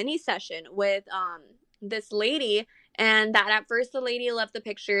actually a mini session with this lady, And that at first the lady loved the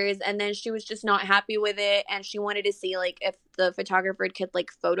pictures, and then she was just not happy with it, and she wanted to see like if the photographer could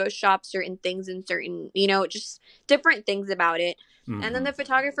like Photoshop certain things and certain, just different things about it. And then Mm-hmm. the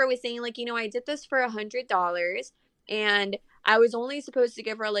photographer was saying like, I did this for $100, and I was only supposed to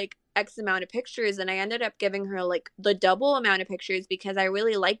give her like X amount of pictures, and I ended up giving her like the double amount of pictures because I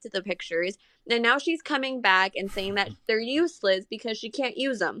really liked the pictures. And now she's coming back and saying that they're useless because she can't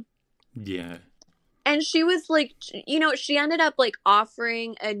use them. Yeah. And she was like, she ended up like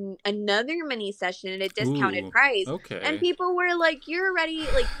offering another mini session at a discounted Ooh. price. And Okay. people were like, you're already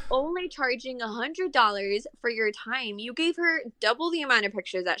like only charging $100 for your time. You gave her double the amount of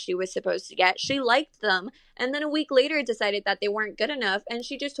pictures that she was supposed to get. She liked them. And then a week later decided that they weren't good enough. And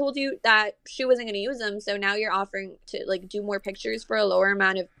she just told you that she wasn't going to use them. So now you're offering to like do more pictures for a lower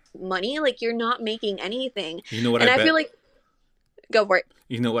amount of money. Like you're not making anything. You know what I And I feel bet? like, go for it.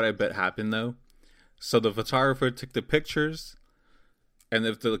 You know what I bet happened though? So the photographer took the pictures, and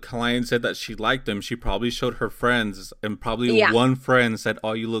if the client said that she liked them, she probably showed her friends, and probably Yeah. one friend said,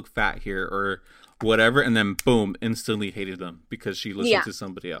 "Oh, you look fat here," or whatever, and then boom, instantly hated them because she listened Yeah. to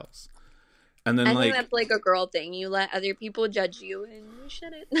somebody else. And then I think like, that's like a girl thing. You let other people judge you and you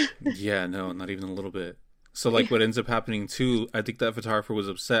shouldn't. yeah, no, not even a little bit. So like, what ends up happening too? I think that photographer was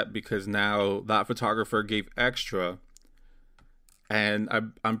upset because now that photographer gave extra. And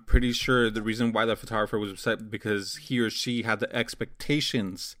I'm pretty sure the reason why the photographer was upset because he or she had the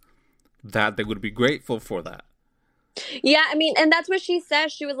expectations that they would be grateful for that. Yeah, I mean, and that's what she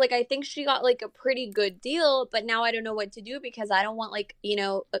says. She was like, I think she got like a pretty good deal, but now I don't know what to do because I don't want like,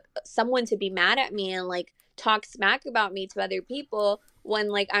 someone to be mad at me and like talk smack about me to other people when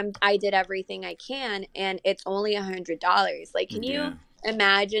like I did everything I can and it's only $100. Like, can you Yeah.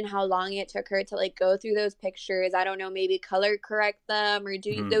 imagine how long it took her to like go through those pictures? I don't know, maybe color correct them or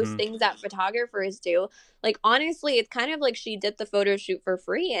do those Mm-hmm. things that photographers do. Like, honestly, it's kind of like she did the photo shoot for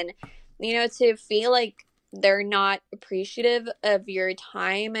free, and to feel like they're not appreciative of your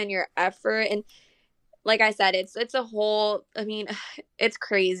time and your effort. And like I said, it's a whole, I mean, it's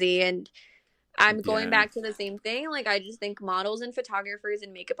crazy. And I'm going Yeah. back to the same thing. Like, I just think models and photographers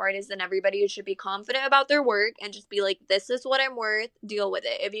and makeup artists and everybody should be confident about their work and just be like, this is what I'm worth, deal with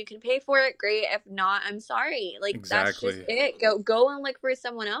it. If you can pay for it, great. If not, I'm sorry. Like, that's just Exactly. it. Go and look for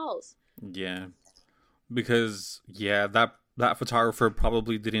someone else. Yeah. Because yeah, that photographer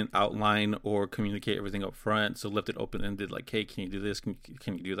probably didn't outline or communicate everything up front, so left it open ended. Like, hey, can you do this?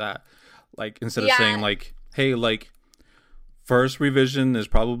 Can you do that? Like instead of saying Yeah, like, hey, like first revision is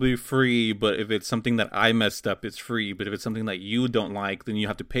probably free, but if it's something that I messed up, it's free. But if it's something that you don't like, then you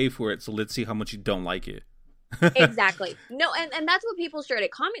have to pay for it. So let's see how much you don't like it. exactly. No, and that's what people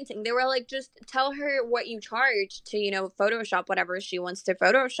started commenting. They were like, just tell her what you charge to, Photoshop whatever she wants to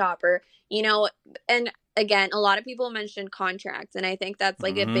Photoshop, or, and again, a lot of people mentioned contracts, and I think that's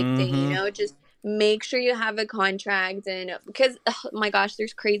like a big thing, Hmm. just make sure you have a contract, and because, oh my gosh,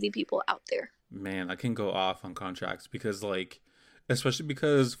 there's crazy people out there. Man, I can go off on contracts because like, especially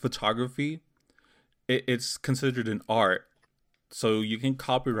because photography, it's considered an art, so you can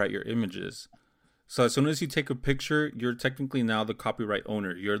copyright your images. So as soon as you take a picture, you're technically now the copyright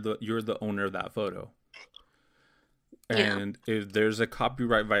owner. You're the owner of that photo. Yeah. And if there's a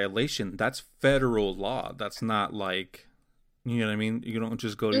copyright violation, that's federal law. That's not like, you know what I mean? You don't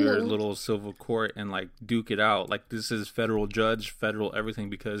just go to your Hmm. little civil court and like duke it out. Like this is federal judge, federal everything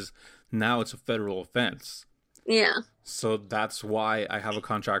because now it's a federal offense. Yeah. So that's why I have a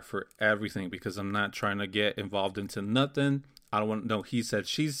contract for everything because I'm not trying to get involved into nothing. I don't want no he said,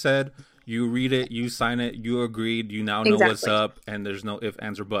 she said. You read it, you sign it, you agreed, you now know what's Exactly. up, and there's no ifs,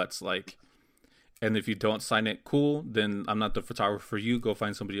 ands, or buts. Like, and if you don't sign it, cool, then I'm not the photographer for you. Go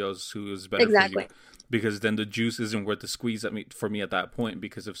find somebody else who is better for you. Exactly. Because then the juice isn't worth the squeeze at me for me at that point.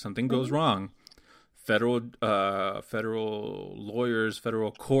 Because if something goes Hmm. wrong, federal lawyers,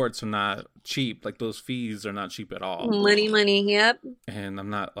 federal courts are not cheap. Like those fees are not cheap at all. Money, money. Yep. And I'm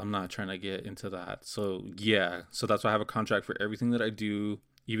not trying to get into that. So yeah, so that's why I have a contract for everything that I do,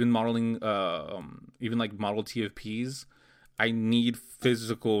 even modeling, even like model TFPs. I need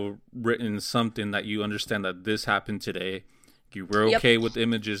physical written something that you understand that this happened today. You were Yep. okay with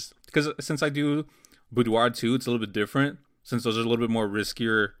images because since I do boudoir too, it's a little bit different. Since those are a little bit more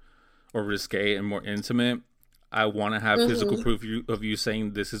riskier or risque and more intimate, I want to have physical Hmm. proof of you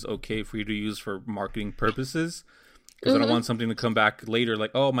saying this is okay for you to use for marketing purposes. Because I don't Hmm. want something to come back later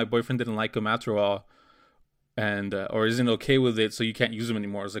like, oh, my boyfriend didn't like him after all, and or isn't okay with it, so you can't use them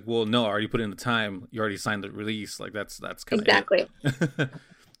anymore. It's like, well, no, I already put in the time. You already signed the release. Like that's kind of Exactly. it.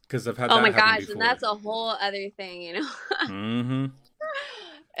 Because I've had Oh my that happen gosh, and before. that's a whole other thing. Mm-hmm.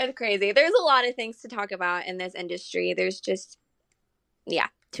 It's crazy. There's a lot of things to talk about in this industry. There's just, yeah,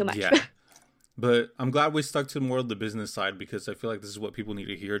 too much. Yeah. But I'm glad we stuck to more of the business side because I feel like this is what people need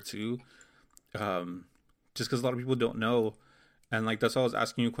to hear too. Just because a lot of people don't know. And like, that's why I was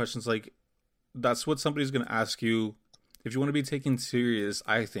asking you questions. Like, that's what somebody's going to ask you if you want to be taken serious,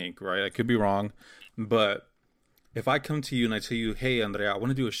 I think, right? I could be wrong. But if I come to you and I tell you, hey, Andrea, I want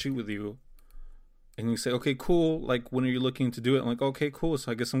to do a shoot with you. And you say, okay, cool. Like, when are you looking to do it? I'm like, okay, cool.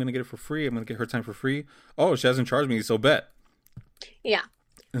 So I guess I'm going to get it for free. I'm going to get her time for free. Oh, she hasn't charged me, so bet. Yeah.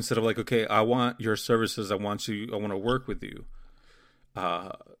 Instead of like, okay, I want your services. I want to work with you.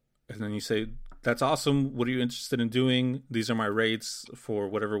 And then you say, that's awesome. What are you interested in doing? These are my rates for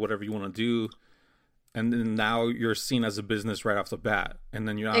whatever you want to do. And then now you're seen as a business right off the bat. And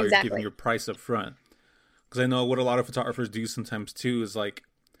then you're giving your price up front. Because I know what a lot of photographers do sometimes too is like,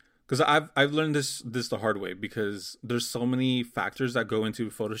 because I've learned this the hard way because there's so many factors that go into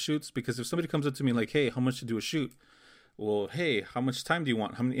photo shoots. Because if somebody comes up to me like, hey, how much to do a shoot? Well, hey, how much time do you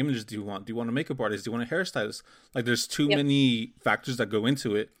want? How many images do you want? Do you want a makeup artist? Do you want a hairstylist? Like, there's too many factors that go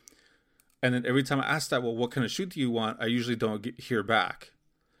into it. And then every time I ask that, well, what kind of shoot do you want? I usually don't hear back,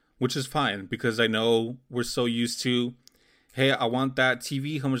 which is fine because I know we're so used to, hey, I want that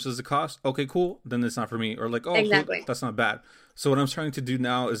TV. How much does it cost? Okay, cool. Then it's not for me. Or like, oh, exactly. Cool, that's not bad. So what I'm trying to do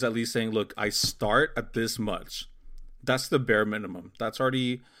now is at least saying, look, I start at this much. That's the bare minimum. That's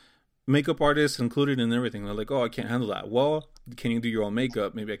already makeup artists included in everything. They're like, oh, I can't handle that. Well, can you do your own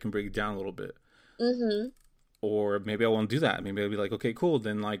makeup? Maybe I can break it down a little bit. Mm-hmm. Or maybe I won't do that. Maybe I'll be like, okay, cool.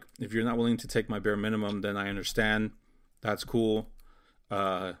 Then like, if you're not willing to take my bare minimum, then I understand. That's cool.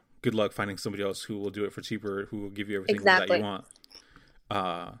 Good luck finding somebody else who will do it for cheaper, who will give you everything that you want.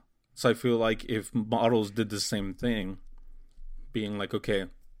 So I feel like if models did the same thing, being like, okay,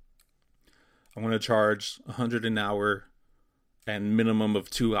 I'm going to charge $100 an hour and minimum of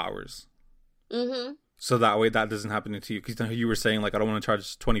 2 hours. Mm-hmm. So that way that doesn't happen to you. Because you were saying like, I don't want to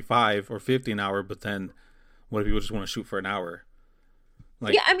charge 25 or 50 an hour, but then what if people just want to shoot for an hour?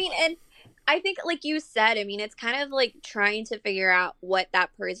 Like, yeah, I mean, and I think like you said, I mean, it's kind of like trying to figure out what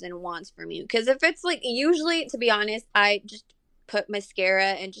that person wants from you. Because if it's like, usually, to be honest, I just put mascara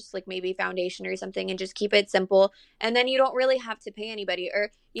and just like maybe foundation or something and just keep it simple. And then you don't really have to pay anybody. Or,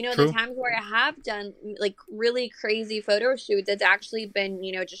 you know, the times where I have done like really crazy photo shoots, it's actually been,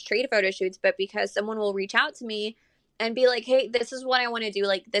 you know, just trade photo shoots. But because someone will reach out to me and be like, hey, this is what I want to do.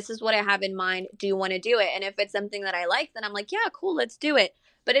 Like, this is what I have in mind. Do you want to do it? And if it's something that I like, then I'm like, yeah, cool, let's do it.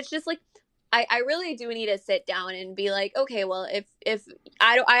 But it's just like, I really do need to sit down and be like, okay, well, if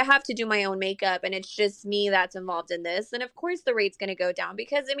I have to do my own makeup and it's just me that's involved in this, then of course the rate's going to go down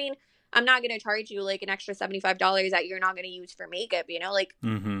because, I mean, I'm not going to charge you like an extra $75 that you're not going to use for makeup, you know, like,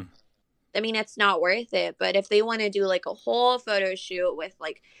 mm-hmm. I mean, it's not worth it. But if they want to do like a whole photo shoot with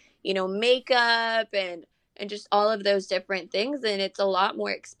like, you know, makeup and just all of those different things, then it's a lot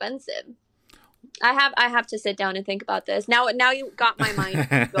more expensive. I have to sit down and think about this. Now you got my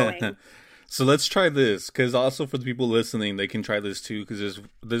mind going. So let's try this, because also for the people listening, they can try this too, because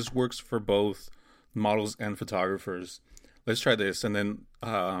this works for both models and photographers. Let's try this, and then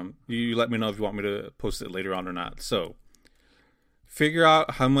you let me know if you want me to post it later on or not. So figure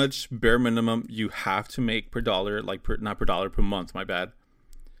out how much bare minimum you have to make per dollar, not per dollar, per month, my bad.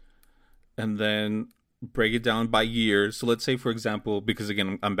 And then break it down by year. So let's say, for example, because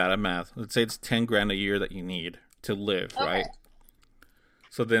again, I'm bad at math, let's say it's 10 grand a year that you need to live, okay, right?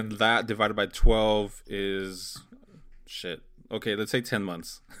 So then that divided by 12 is shit. Okay, let's say 10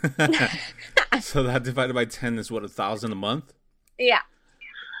 months. So that divided by 10 is what, 1,000 a month? Yeah.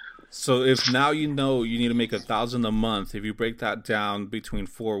 So if now you know you need to make 1,000 a month, if you break that down between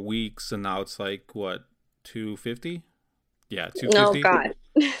 4 weeks, and now it's like what, 250? Yeah, 250. Oh God.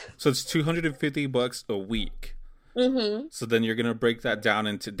 So it's $250 a week. Mm-hmm. So then you're gonna break that down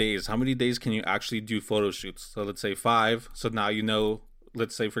into days. How many days can you actually do photo shoots? So let's say 5. So now you know.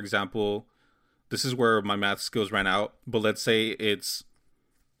 Let's say, for example, this is where my math skills ran out, but let's say it's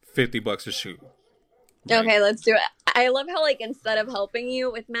 $50 a shoot. Right? Okay, let's do it. I love how, like, instead of helping you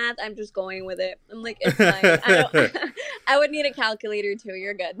with math, I'm just going with it. I'm like, it's fine. I would need a calculator too.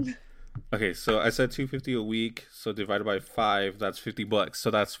 You're good. Okay, so I said $250 a week, so divided by 5, that's $50. So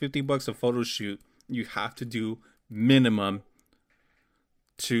that's $50 a photo shoot. You have to do minimum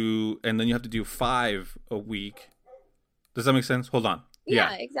and then you have to do 5 a week. Does that make sense? Hold on.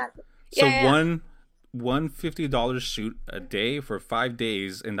 Yeah, exactly. So one $50 shoot a day for 5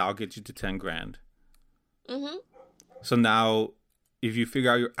 days, and that'll get you to 10 grand. Mm-hmm. So now, if you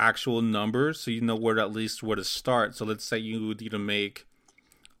figure out your actual numbers, so you know where to start. So let's say you need to make,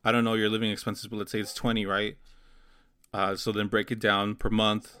 I don't know, your living expenses, but let's say it's 20, right? So then break it down per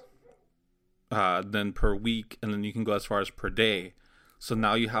month, then per week, and then you can go as far as per day. So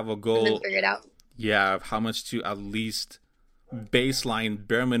now you have a And then goal, figure it out. yeah, of how much to at least baseline,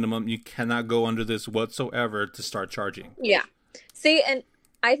 bare minimum. You cannot go under this whatsoever to start charging. Yeah. See, and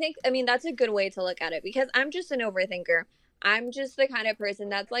I mean, that's a good way to look at it because I'm just an overthinker. I'm just the kind of person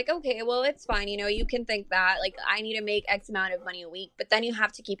that's like, okay, well, it's fine. You know, you can think that. Like, I need to make X amount of money a week. But then you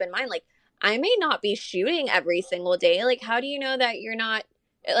have to keep in mind, like, I may not be shooting every single day. Like, how do you know that you're not,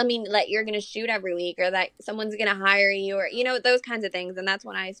 I mean, that you're going to shoot every week or that someone's going to hire you or, you know, those kinds of things. And that's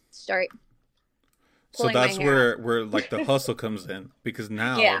when I start So pulling my that's hair out. where like the hustle comes in, because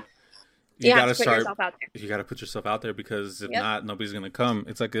now Yeah. you You have gotta to put start. yourself out there. You gotta put yourself out there, because if Yep. not, nobody's gonna come.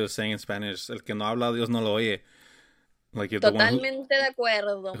 It's like they were saying in Spanish: "El que no habla, Dios no lo oye." Like if the Totalmente de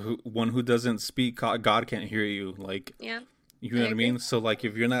acuerdo. one who doesn't speak, God can't hear you. Like, Yeah. you know I what I agree. mean? So like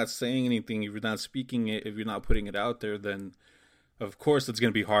if you're not saying anything, if you're not speaking it, if you're not putting it out there, then of course it's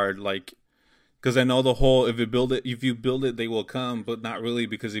gonna be hard. Like, because I know the whole if you build it, they will come, but not really,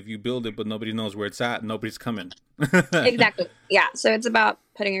 because if you build it but nobody knows where it's at, nobody's coming. Exactly. Yeah. So it's about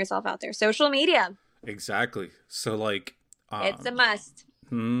putting yourself out there. Social media. Exactly. So like, It's a must.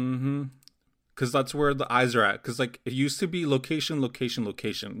 mm-hmm. Because that's where the eyes are at. Because like it used to be location, location,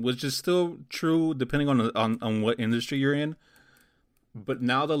 location, which is still true depending on what industry you're in. But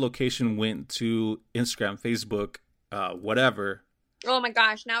now the location went to Instagram, Facebook, whatever. Oh my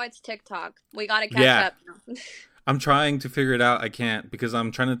gosh, now it's TikTok. We gotta catch Yeah. up. I'm trying to figure it out. I can't, because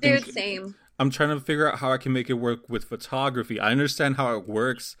I'm trying to think. Dude, same. I'm trying to figure out how I can make it work with photography. I understand how it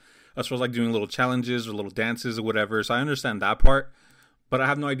works as far as like doing little challenges or little dances or whatever. So I understand that part, but I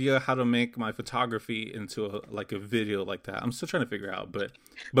have no idea how to make my photography into a video like that. I'm still trying to figure out, but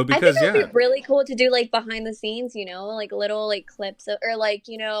I think because it would be really cool to do like behind the scenes, you know, like little like clips or like,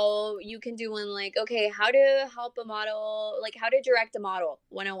 you know, you can do one like, okay, how to help a model, like how to direct a model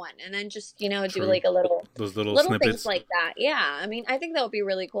 101, and then just, you know, do True. like a those little little snippets. things like that. Yeah. I mean, I think that would be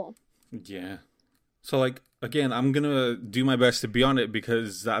really cool. Yeah. So like again, I'm gonna do my best to be on it,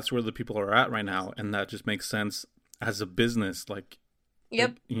 because that's where the people are at right now, and that just makes sense as a business. Like,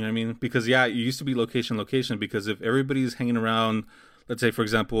 Yep. you know what I mean? Because yeah, it used to be location, location. Because if everybody's hanging around, let's say for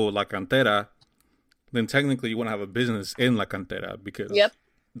example La Cantera, then technically you want to have a business in La Cantera, because Yep.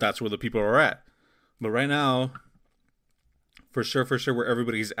 that's where the people are at. But right now, for sure, where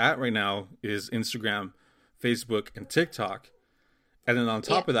everybody's at right now is Instagram, Facebook, and TikTok. And then on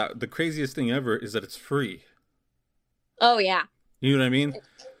top of that, the craziest thing ever is that it's free. Oh yeah. You know what I mean?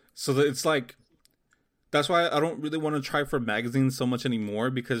 So that it's like, that's why I don't really want to try for magazines so much anymore,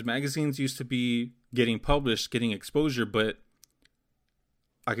 because magazines used to be getting published, getting exposure, but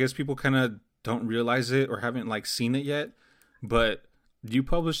I guess people kind of don't realize it or haven't like seen it yet. But you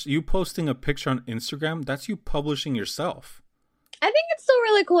posting a picture on Instagram, that's you publishing yourself. I think it's still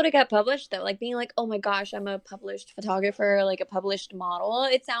really cool to get published though. Like being like, oh my gosh, I'm a published photographer, like a published model.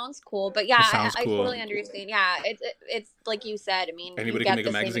 It sounds cool, but yeah, It sounds I cool. totally understand. Yeah, it's like you said. I mean, Anybody you can get make a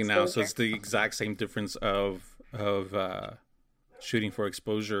the same magazine now, so exposure. it's the exact same difference of shooting for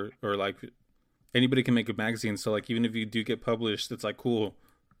exposure, or like anybody can make a magazine. So like even if you do get published, it's like cool.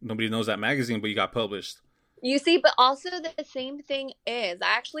 Nobody knows that magazine, but you got published. You see, but also the same thing is, I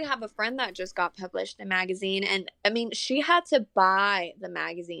actually have a friend that just got published in a magazine, and I mean, she had to buy the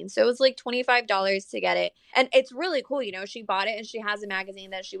magazine, so it was like $25 to get it, and it's really cool, you know. She bought it, and she has a magazine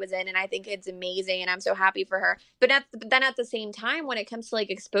that she was in, and I think it's amazing, and I'm so happy for her. But then at the same time, when it comes to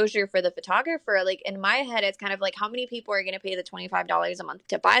like exposure for the photographer, like in my head, it's kind of like how many people are going to pay the $25 a month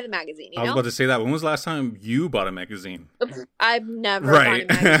to buy the magazine? You I was know, about to say that. When was the last time you bought a magazine? Oops, I've never Right.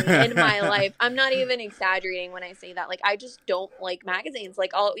 bought a magazine in my life. I'm not even exaggerating when I say that. Like, I just don't like magazines.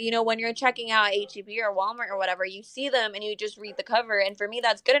 Like, all, you know, when you're checking out HEB or Walmart or whatever, you see them and you just read the cover. And for me,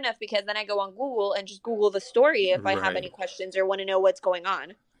 that's good enough, because then I go on Google and just Google the story if I have Right. any questions or want to know what's going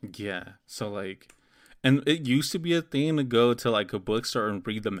on. Yeah. So like, and it used to be a thing to go to like a bookstore and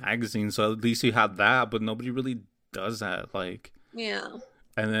read the magazine. So at least you had that, but nobody really does that. Like, Yeah.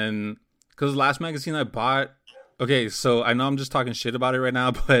 and then, because the last magazine I bought, okay, so I know I'm just talking shit about it right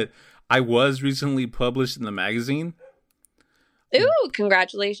now, but I was recently published in the magazine. Ooh,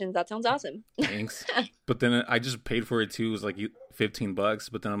 congratulations. That sounds awesome. Thanks. But then I just paid for it too. It was like $15.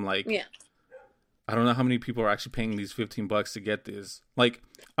 But then I'm like, Yeah. I don't know how many people are actually paying these $15 to get this. Like,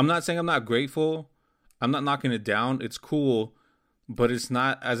 I'm not saying I'm not grateful. I'm not knocking it down. It's cool, but it's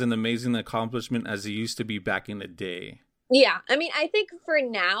not as an amazing accomplishment as it used to be back in the day. Yeah, I mean, I think for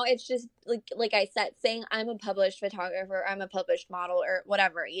now it's just like I said, saying I'm a published photographer, I'm a published model, or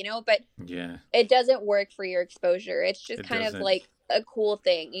whatever, but Yeah, it doesn't work for your exposure. It's just it kind of doesn't. like a cool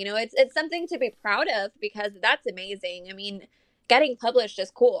thing, it's something to be proud of because that's amazing. I mean, getting published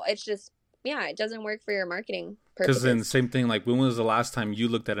is cool. It's just, yeah, it doesn't work for your marketing Because then, purposes. same thing. Like, when was the last time you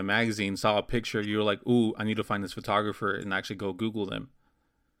looked at a magazine, saw a picture, you were like, "Ooh, I need to find this photographer," and actually go Google them?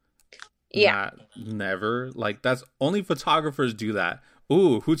 Yeah. Not never. Like, that's only photographers do that.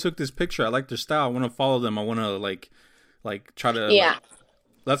 Ooh, who took this picture? I like their style. I want to follow them. I want to like try to Yeah. like.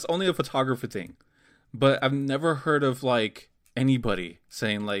 That's only a photographer thing. But I've never heard of like anybody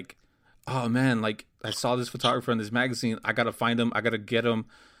saying like, "Oh man, like I saw this photographer in this magazine. I gotta find him. I gotta get him."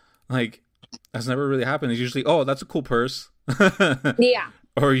 Like, that's never really happened. It's usually, "Oh, that's a cool purse," Yeah.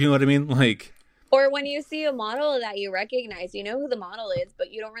 or you know what I mean? Like, Or when you see a model that you recognize, you know who the model is,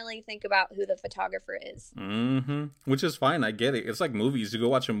 but you don't really think about who the photographer is. which is fine. I get it. It's like movies. You go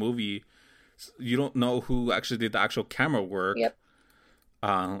watch a movie, you don't know who actually did the actual camera work. Yep.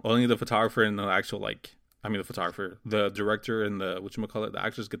 Only the photographer and the actual like. I mean, the photographer, the director, and the whatchamacallit, the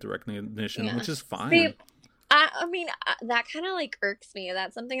actors get the recognition, Yeah. which is fine. See, I mean, that kind of like irks me.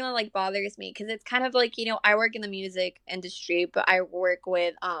 That's something that like bothers me because it's kind of like, I work in the music industry, but I work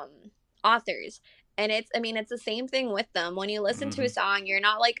with authors. And I mean, it's the same thing with them. When you listen to a Hmm. song, you're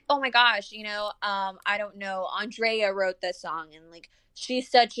not like, oh my gosh, I don't know, Andrea wrote this song and like she's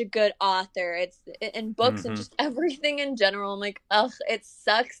such a good author. It's in books and Hmm. just everything in general. I'm like, ugh, it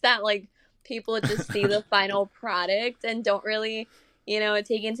sucks that like people just see the final product and don't really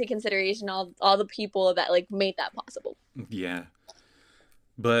take into consideration all the people that like made that possible. Yeah,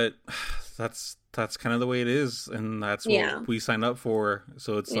 but that's kind of the way it is, and that's what Yeah. we sign up for.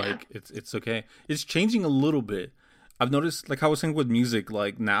 So it's Yeah. like it's okay. It's changing a little bit. I've noticed, like I was saying with music,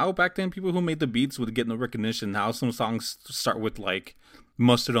 like now back then people who made the beats would get no recognition. Now some songs start with like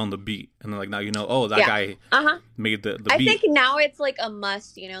mustard on the beat, and then like now oh, that Yeah. guy Uh-huh. made the I beat. think now it's like a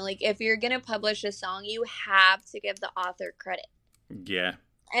must, like if you're going to publish a song, you have to give the author credit. Yeah,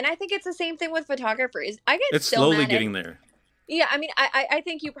 And I think it's the same thing with photographers. I get it's so slowly mad at. getting there. Yeah, I mean, I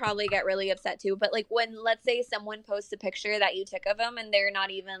think you probably get really upset too. But like when, let's say, someone posts a picture that you took of them and they're not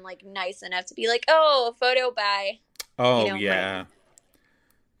even like nice enough to be like, oh, a photo by, Oh my. yeah,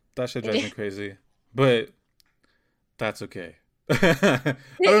 that shit drives me crazy, but that's okay. I don't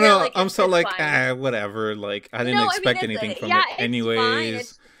You're know. like, I'm so it's like, fine. whatever. Like, I didn't No, I mean, expect anything from yeah, it, it's fine. anyways.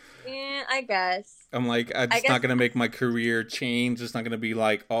 It's, I guess. I'm like, I it's guess not gonna make my career change. It's not gonna be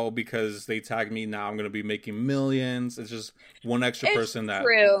like, oh, because they tagged me, now I'm gonna be making millions. It's just one extra it's person that,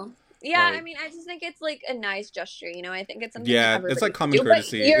 true. Yeah, I like, mean, I just think it's like a nice gesture. I think it's something that yeah, it's everybody like should common do. But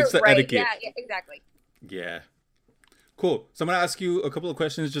courtesy. It's you're the right. etiquette. Yeah, yeah, exactly. Yeah, cool. So I'm gonna ask you a couple of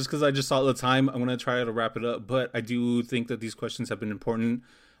questions just because I just saw the time. I'm gonna try to wrap it up, but I do think that these questions have been important.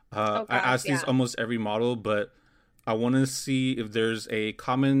 Oh I gosh, ask these yeah. almost every model, but I want to see if there's a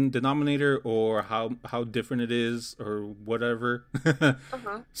common denominator or how different it is or whatever.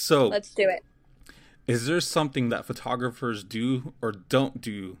 Uh-huh. So, Let's do it. is there something that photographers do or don't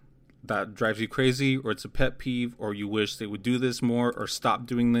do that drives you crazy, or it's a pet peeve, or you wish they would do this more or stop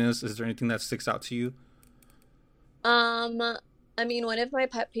doing this? Is there anything that sticks out to you? Um, I mean, one of my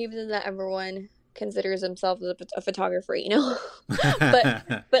pet peeves is that everyone considers themselves a photographer,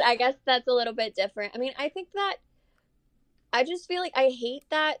 but I guess that's a little bit different. I mean, I think that I just feel like I hate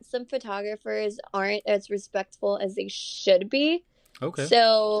that some photographers aren't as respectful as they should be. Okay.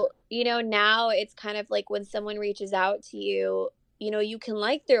 So, now it's kind of like when someone reaches out to you, you can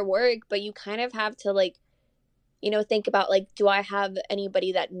like their work, but you kind of have to like, think about like, do I have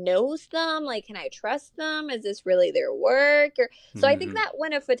anybody that knows them? Like, can I trust them? Is this really their work? Or so I think Hmm. that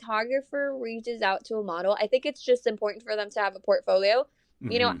when a photographer reaches out to a model, I think it's just important for them to have a portfolio.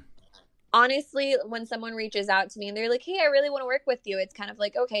 You know, Hmm. honestly, when someone reaches out to me and they're like, hey, I really want to work with you, it's kind of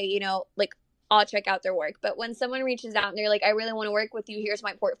like, okay, like I'll check out their work. But when someone reaches out and they're like, I really want to work with you, here's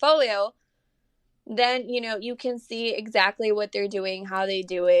my portfolio, then you can see exactly what they're doing, how they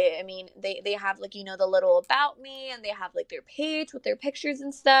do it. I mean, they have like the little about me, and they have like their page with their pictures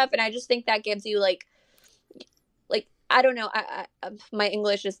and stuff, and I just think that gives you like I don't know, my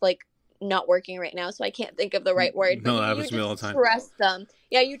English is like not working right now, so I can't think of the right word, but No, that you happens to me all just the time. trust them.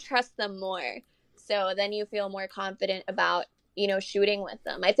 Yeah, you trust them more, so then you feel more confident about shooting with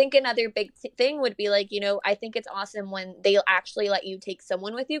them. I think another big thing would be like, I think it's awesome when they'll actually let you take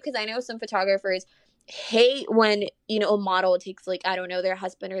someone with you, because I know some photographers hate when a model takes, like, I don't know, their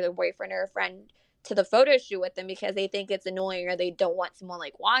husband or their boyfriend or a friend to the photo shoot with them because they think it's annoying or they don't want someone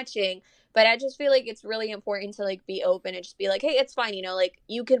like watching. But I just feel like it's really important to like be open and just be like, hey, it's fine, like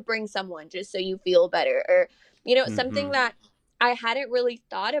you could bring someone just so you feel better. Or Something Mm-hmm. that I hadn't really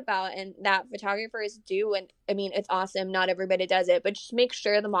thought about and that photographers do. And I mean, it's awesome. Not everybody does it, but just make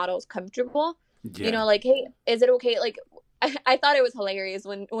sure the model is comfortable. Yeah. Like, hey, is it okay? Like, I thought it was hilarious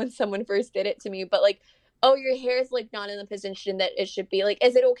when someone first did it to me, but like, oh, your hair is like not in the position that it should be. Like,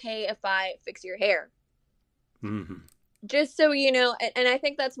 is it okay if I fix your hair? Mm-hmm. Just so you know, and I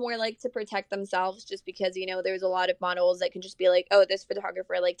think that's more like to protect themselves, just because there's a lot of models that can just be like, oh, this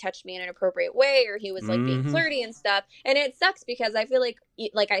photographer like touched me in an appropriate way, or he was like being Mm-hmm. flirty and stuff. And it sucks because I feel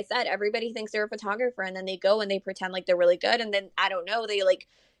like I said, everybody thinks they're a photographer, and then they go and they pretend like they're really good, and then I don't know, they like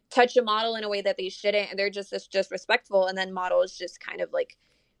touch a model in a way that they shouldn't, and they're just disrespectful, and then models just kind of like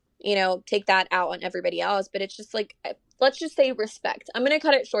take that out on everybody else. But it's just like, let's just say respect. I'm going to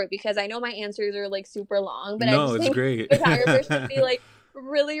cut it short because I know my answers are like super long, but I No, just it's think great. photographers should be like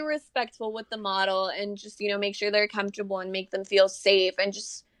really respectful with the model and just, make sure they're comfortable and make them feel safe. And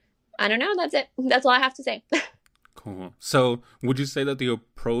just, I don't know. That's it. That's all I have to say. Cool. So, would you say that the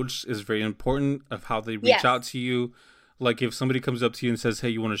approach is very important of how they reach Yes. out to you? Like, if somebody comes up to you and says, "Hey,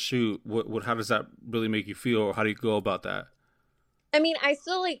 you want to shoot?" How does that really make you feel, or how do you go about that? I mean, I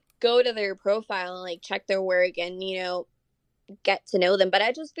still like go to their profile and like check their work and, get to know them, but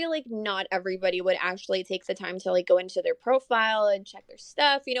I just feel like not everybody would actually take the time to like go into their profile and check their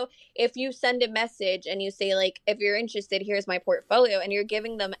stuff. If you send a message and you say like, if you're interested, here's my portfolio, and you're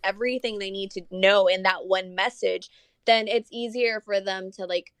giving them everything they need to know in that one message, then it's easier for them to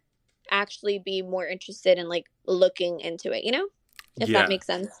like actually be more interested in like looking into it, if that Yeah, makes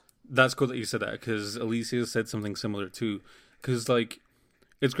sense. that's cool that you said that because Alicia said something similar too. Because like,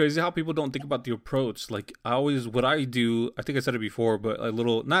 it's crazy how people don't think about the approach. Like, what I do, I think I said it before, but a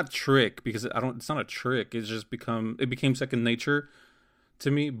little, not trick, because it's not a trick. It became second nature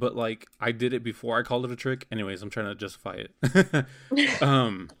to me, but like, I did it before I called it a trick. Anyways, I'm trying to justify it.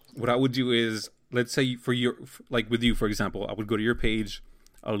 What I would do is, let's say like with you, for example, I would go to your page,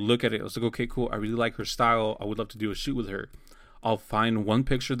 I would look at it, I was like, okay, cool, I really like her style, I would love to do a shoot with her. I'll find one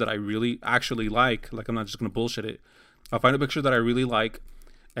picture that I really actually like I'm not just gonna bullshit it. I'll find a picture that I really like,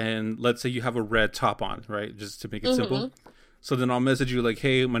 and let's say you have a red top on, right? Just to make it Mm-hmm. simple. So then I'll message you like,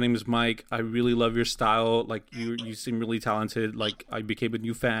 "Hey, my name is Mike. I really love your style. Like you seem really talented. Like I became a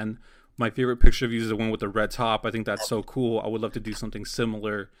new fan. My favorite picture of you is the one with the red top. I think that's so cool. I would love to do something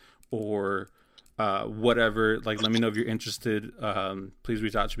similar, or whatever. Like, let me know if you're interested. Please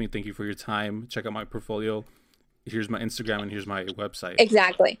reach out to me. Thank you for your time. Check out my portfolio. Here's my Instagram and here's my website."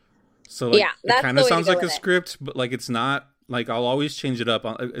 Exactly. So like, Yeah, it that's kind the of way to sounds go like a with it. script, but like it's not. Like, I'll always change it up.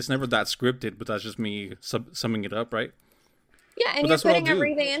 It's never that scripted, but that's just me summing it up, right? Yeah, and But you're that's what I'll putting do.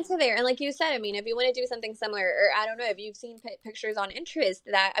 everything into there. And like you said, I mean, if you want to do something similar, or I don't know, if you've seen pictures on Pinterest,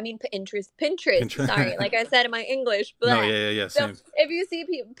 sorry, Pinterest. like I said in my English, No, blah. yeah, So same. if you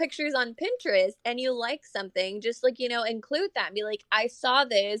see pictures on Pinterest and you like something, just like, include that and be like, I saw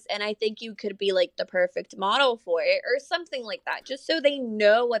this and I think you could be like the perfect model for it, or something like that, just so they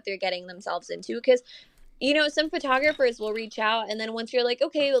know what they're getting themselves into. Because some photographers will reach out, and then once you're like,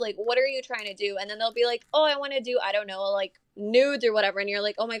 okay, like, what are you trying to do? And then they'll be like, oh, I want to do, I don't know, like nudes or whatever. And you're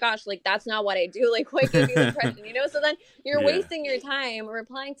like, oh my gosh, like, that's not what I do. Like, what gave you the impression, So then you're Yeah, wasting your time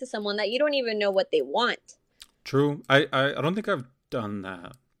replying to someone that you don't even know what they want. true. I don't think I've done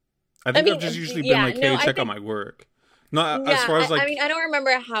that. I I think I've mean, just usually been yeah, like, no, hey, I check out think, my work. No, as yeah, far as I like, mean, I don't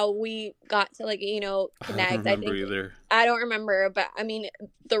remember how we got to like, I don't connect. I remember think, either. I don't remember, but I mean,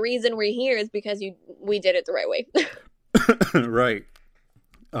 the reason we're here is because we did it the right way. Right.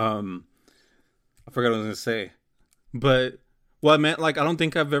 I forgot what I was gonna say, but well, I meant like I don't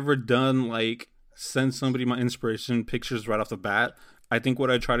think I've ever done like send somebody my inspiration pictures right off the bat. I think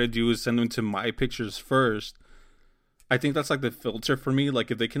what I try to do is send them to my pictures first. I think that's like the filter for me. Like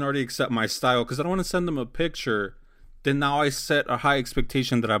if they can already accept my style, because I don't want to send them a picture, then now I set a high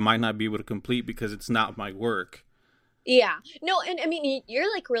expectation that I might not be able to complete because it's not my work. Yeah. No, and I mean,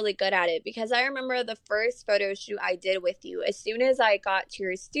 you're like really good at it, because I remember the first photo shoot I did with you. As soon as I got to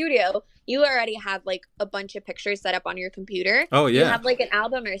your studio, you already had like a bunch of pictures set up on your computer. Oh You yeah, have like an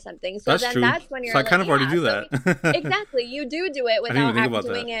album or something. So that's then true. that's when So you're I like, kind of already yeah. do So that. exactly, you do it I didn't even without think about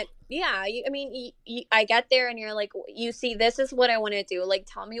that. doing it. Yeah. I mean, I get there and you're like, you see, this is what I want to do. Like,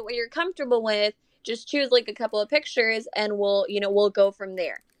 tell me what you're comfortable with. Just choose like a couple of pictures and we'll go from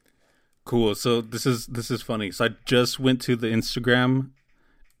there. Cool. So this is funny. So I just went to the Instagram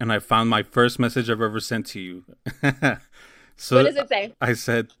and I found my first message I've ever sent to you. What So does it say? I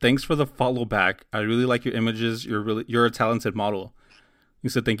said, "Thanks for the follow back. I really like your images. You're a talented model." You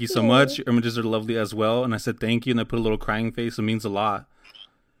said, "Thank you so much. Your images are lovely as well." And I said, "Thank you." And I put a little crying face. It means a lot.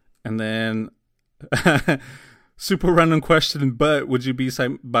 And then Super random question, but would you be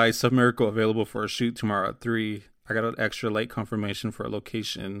by some miracle available for a shoot tomorrow at 3? I got an extra late confirmation for a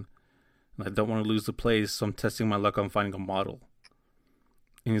location, and I don't want to lose the place, so I'm testing my luck on finding a model.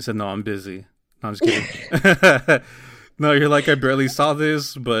 And he said, no, I'm busy. No, I'm just kidding. No, you're like, I barely saw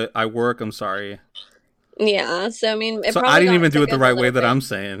this, but I work. I'm sorry. Yeah, so I mean, so I didn't even do it the right way that I'm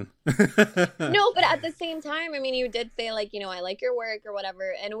saying. No, but at the same time, I mean, you did say like, I like your work or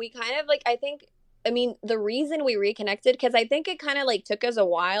whatever, and we kind of like, I mean, the reason we reconnected, because I think it kind of like took us a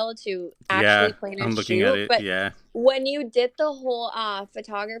while to actually plan a I'm looking shoot, at it. but Yeah, when you did the whole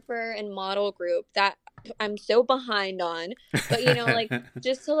photographer and model group, that I'm so behind on, but like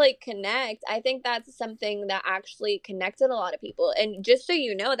just to like connect, I think that's something that actually connected a lot of people. And just so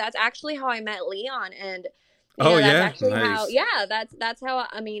you know, that's actually how I met Leon, and that's actually nice. that's how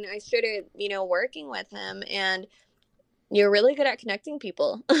I mean I started working with him, and you're really good at connecting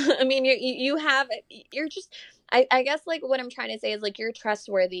people. I mean, you're just I guess like what I'm trying to say is like you're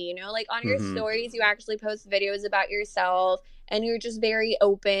trustworthy, like on your stories you actually post videos about yourself, and you're just very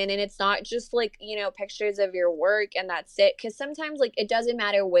open, and it's not just like pictures of your work and that's it, because sometimes like it doesn't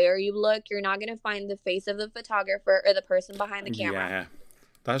matter where you look, you're not going to find the face of the photographer or the person behind the camera. Yeah,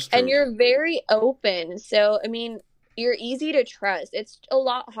 that's true. And you're very open, so I mean you're easy to trust. It's a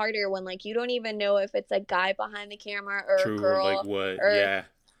lot harder when like you don't even know if it's a guy behind the camera or true, a girl, like what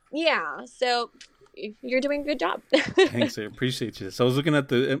yeah, so you're doing a good job. Thanks, I appreciate you. So I was looking at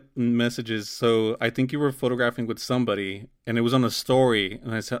the messages. So I think you were photographing with somebody, and it was on a story,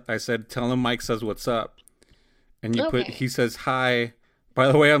 and I said tell him Mike says what's up, and you put he says hi, by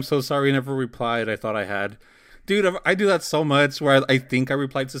the way, I'm so sorry I never replied, I thought I had. Dude, I do that so much where I think I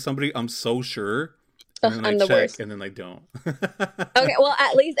replied to somebody, I'm so sure. And then I'm the worst. And then I don't. Okay, well,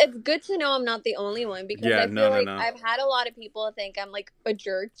 at least it's good to know I'm not the only one, because I feel like I've had a lot of people think I'm like a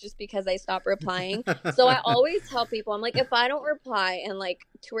jerk just because I stop replying. So I always tell people, I'm like, if I don't reply in like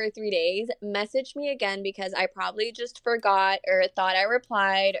 2 or 3 days, message me again, because I probably just forgot or thought I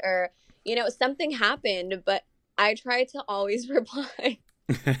replied, or something happened, but I try to always reply.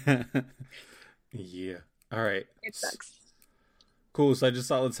 Yeah. All right. It sucks. Cool. So I just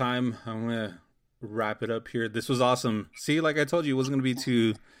saw the time. I'm gonna wrap it up here. This was awesome. See, like I told you, it wasn't gonna be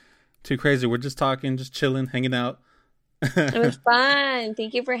too crazy. We're just talking, just chilling, hanging out. It was fun.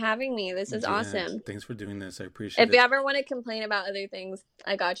 Thank you for having me. This is awesome. Thanks for doing this. I appreciate it. If you ever want to complain about other things,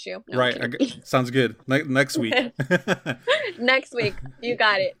 I got you. No, right. Sounds good. Next week. Next week. You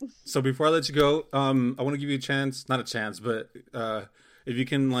got it. So before I let you go, I want to give you a chance, not a chance, but if you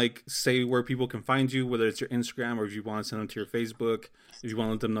can like say where people can find you, whether it's your Instagram or if you want to send them to your Facebook, if you want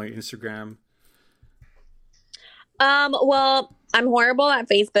to let them know your Instagram. Well, I'm horrible at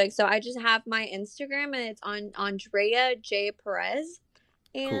Facebook, so I just have my Instagram, and it's on Andrea J. Perez.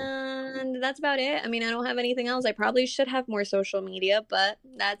 And That's about it. I mean, I don't have anything else. I probably should have more social media, but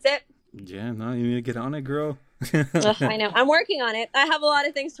that's it. Yeah, no, you need to get on it, girl. I know. I'm working on it. I have a lot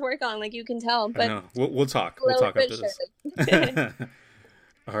of things to work on, like you can tell. But I know. We'll talk. We'll talk after this.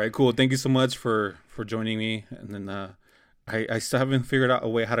 All right, cool. Thank you so much for joining me. And then I still haven't figured out a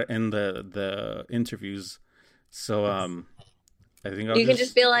way how to end the interviews. So I think you can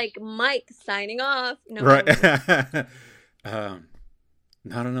just be like, Mike signing off. No, right. I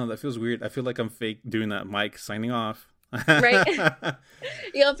don't know. That feels weird. I feel like I'm fake doing that. Mike signing off. Right.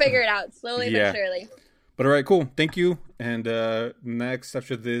 You'll figure it out slowly but surely. But all right, cool. Thank you. And next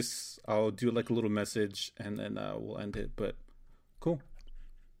after this, I'll do like a little message, and then we'll end it. But cool.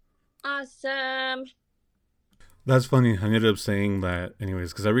 Awesome. That's funny. I ended up saying that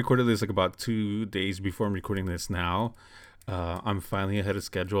anyways, because I recorded this like about 2 days before I'm recording this now. I'm finally ahead of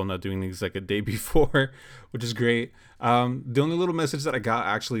schedule. I'm not doing these like a day before, which is great. The only little message that I got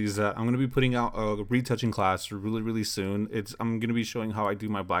actually is that I'm going to be putting out a retouching class really, really soon. I'm going to be showing how I do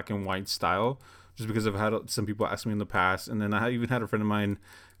my black and white style, just because I've had some people ask me in the past. And then I even had a friend of mine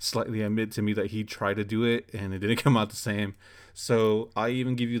slightly admit to me that he tried to do it and it didn't come out the same. So I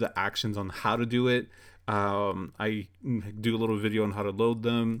even give you the actions on how to do it. I do a little video on how to load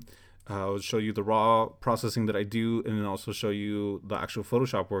them. I'll show you the raw processing that I do, and then also show you the actual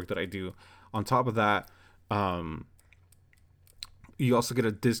Photoshop work that I do. On top of that, you also get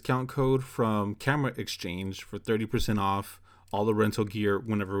a discount code from Camera Exchange for 30% off all the rental gear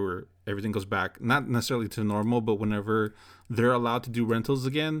whenever everything goes back. Not necessarily to normal, but whenever they're allowed to do rentals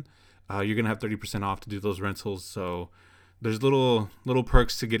again, you're going to have 30% off to do those rentals. So there's little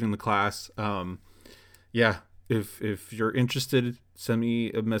perks to getting the class. Yeah, if you're interested, send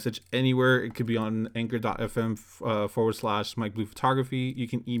me a message anywhere. It could be on anchor.fm / Mike Blue Photography. You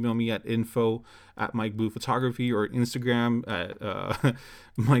can email me at info@Mike Blue Photography, or Instagram at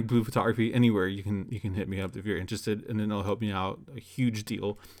Mike Blue Photography. Anywhere you can hit me up if you're interested, and then it'll help me out a huge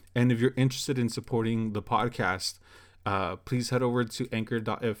deal. And if you're interested in supporting the podcast, please head over to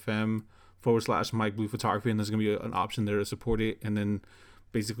anchor.fm / Mike Blue Photography, and there's gonna be an option there to support it. And then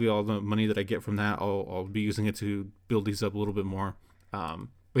basically all the money that I get from that, I'll be using it to build these up a little bit more. But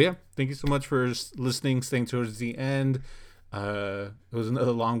yeah, thank you so much for listening, staying towards the end. It was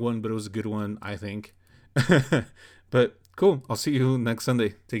another long one, but it was a good one, I think. But cool. I'll see you next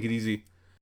Sunday. Take it easy.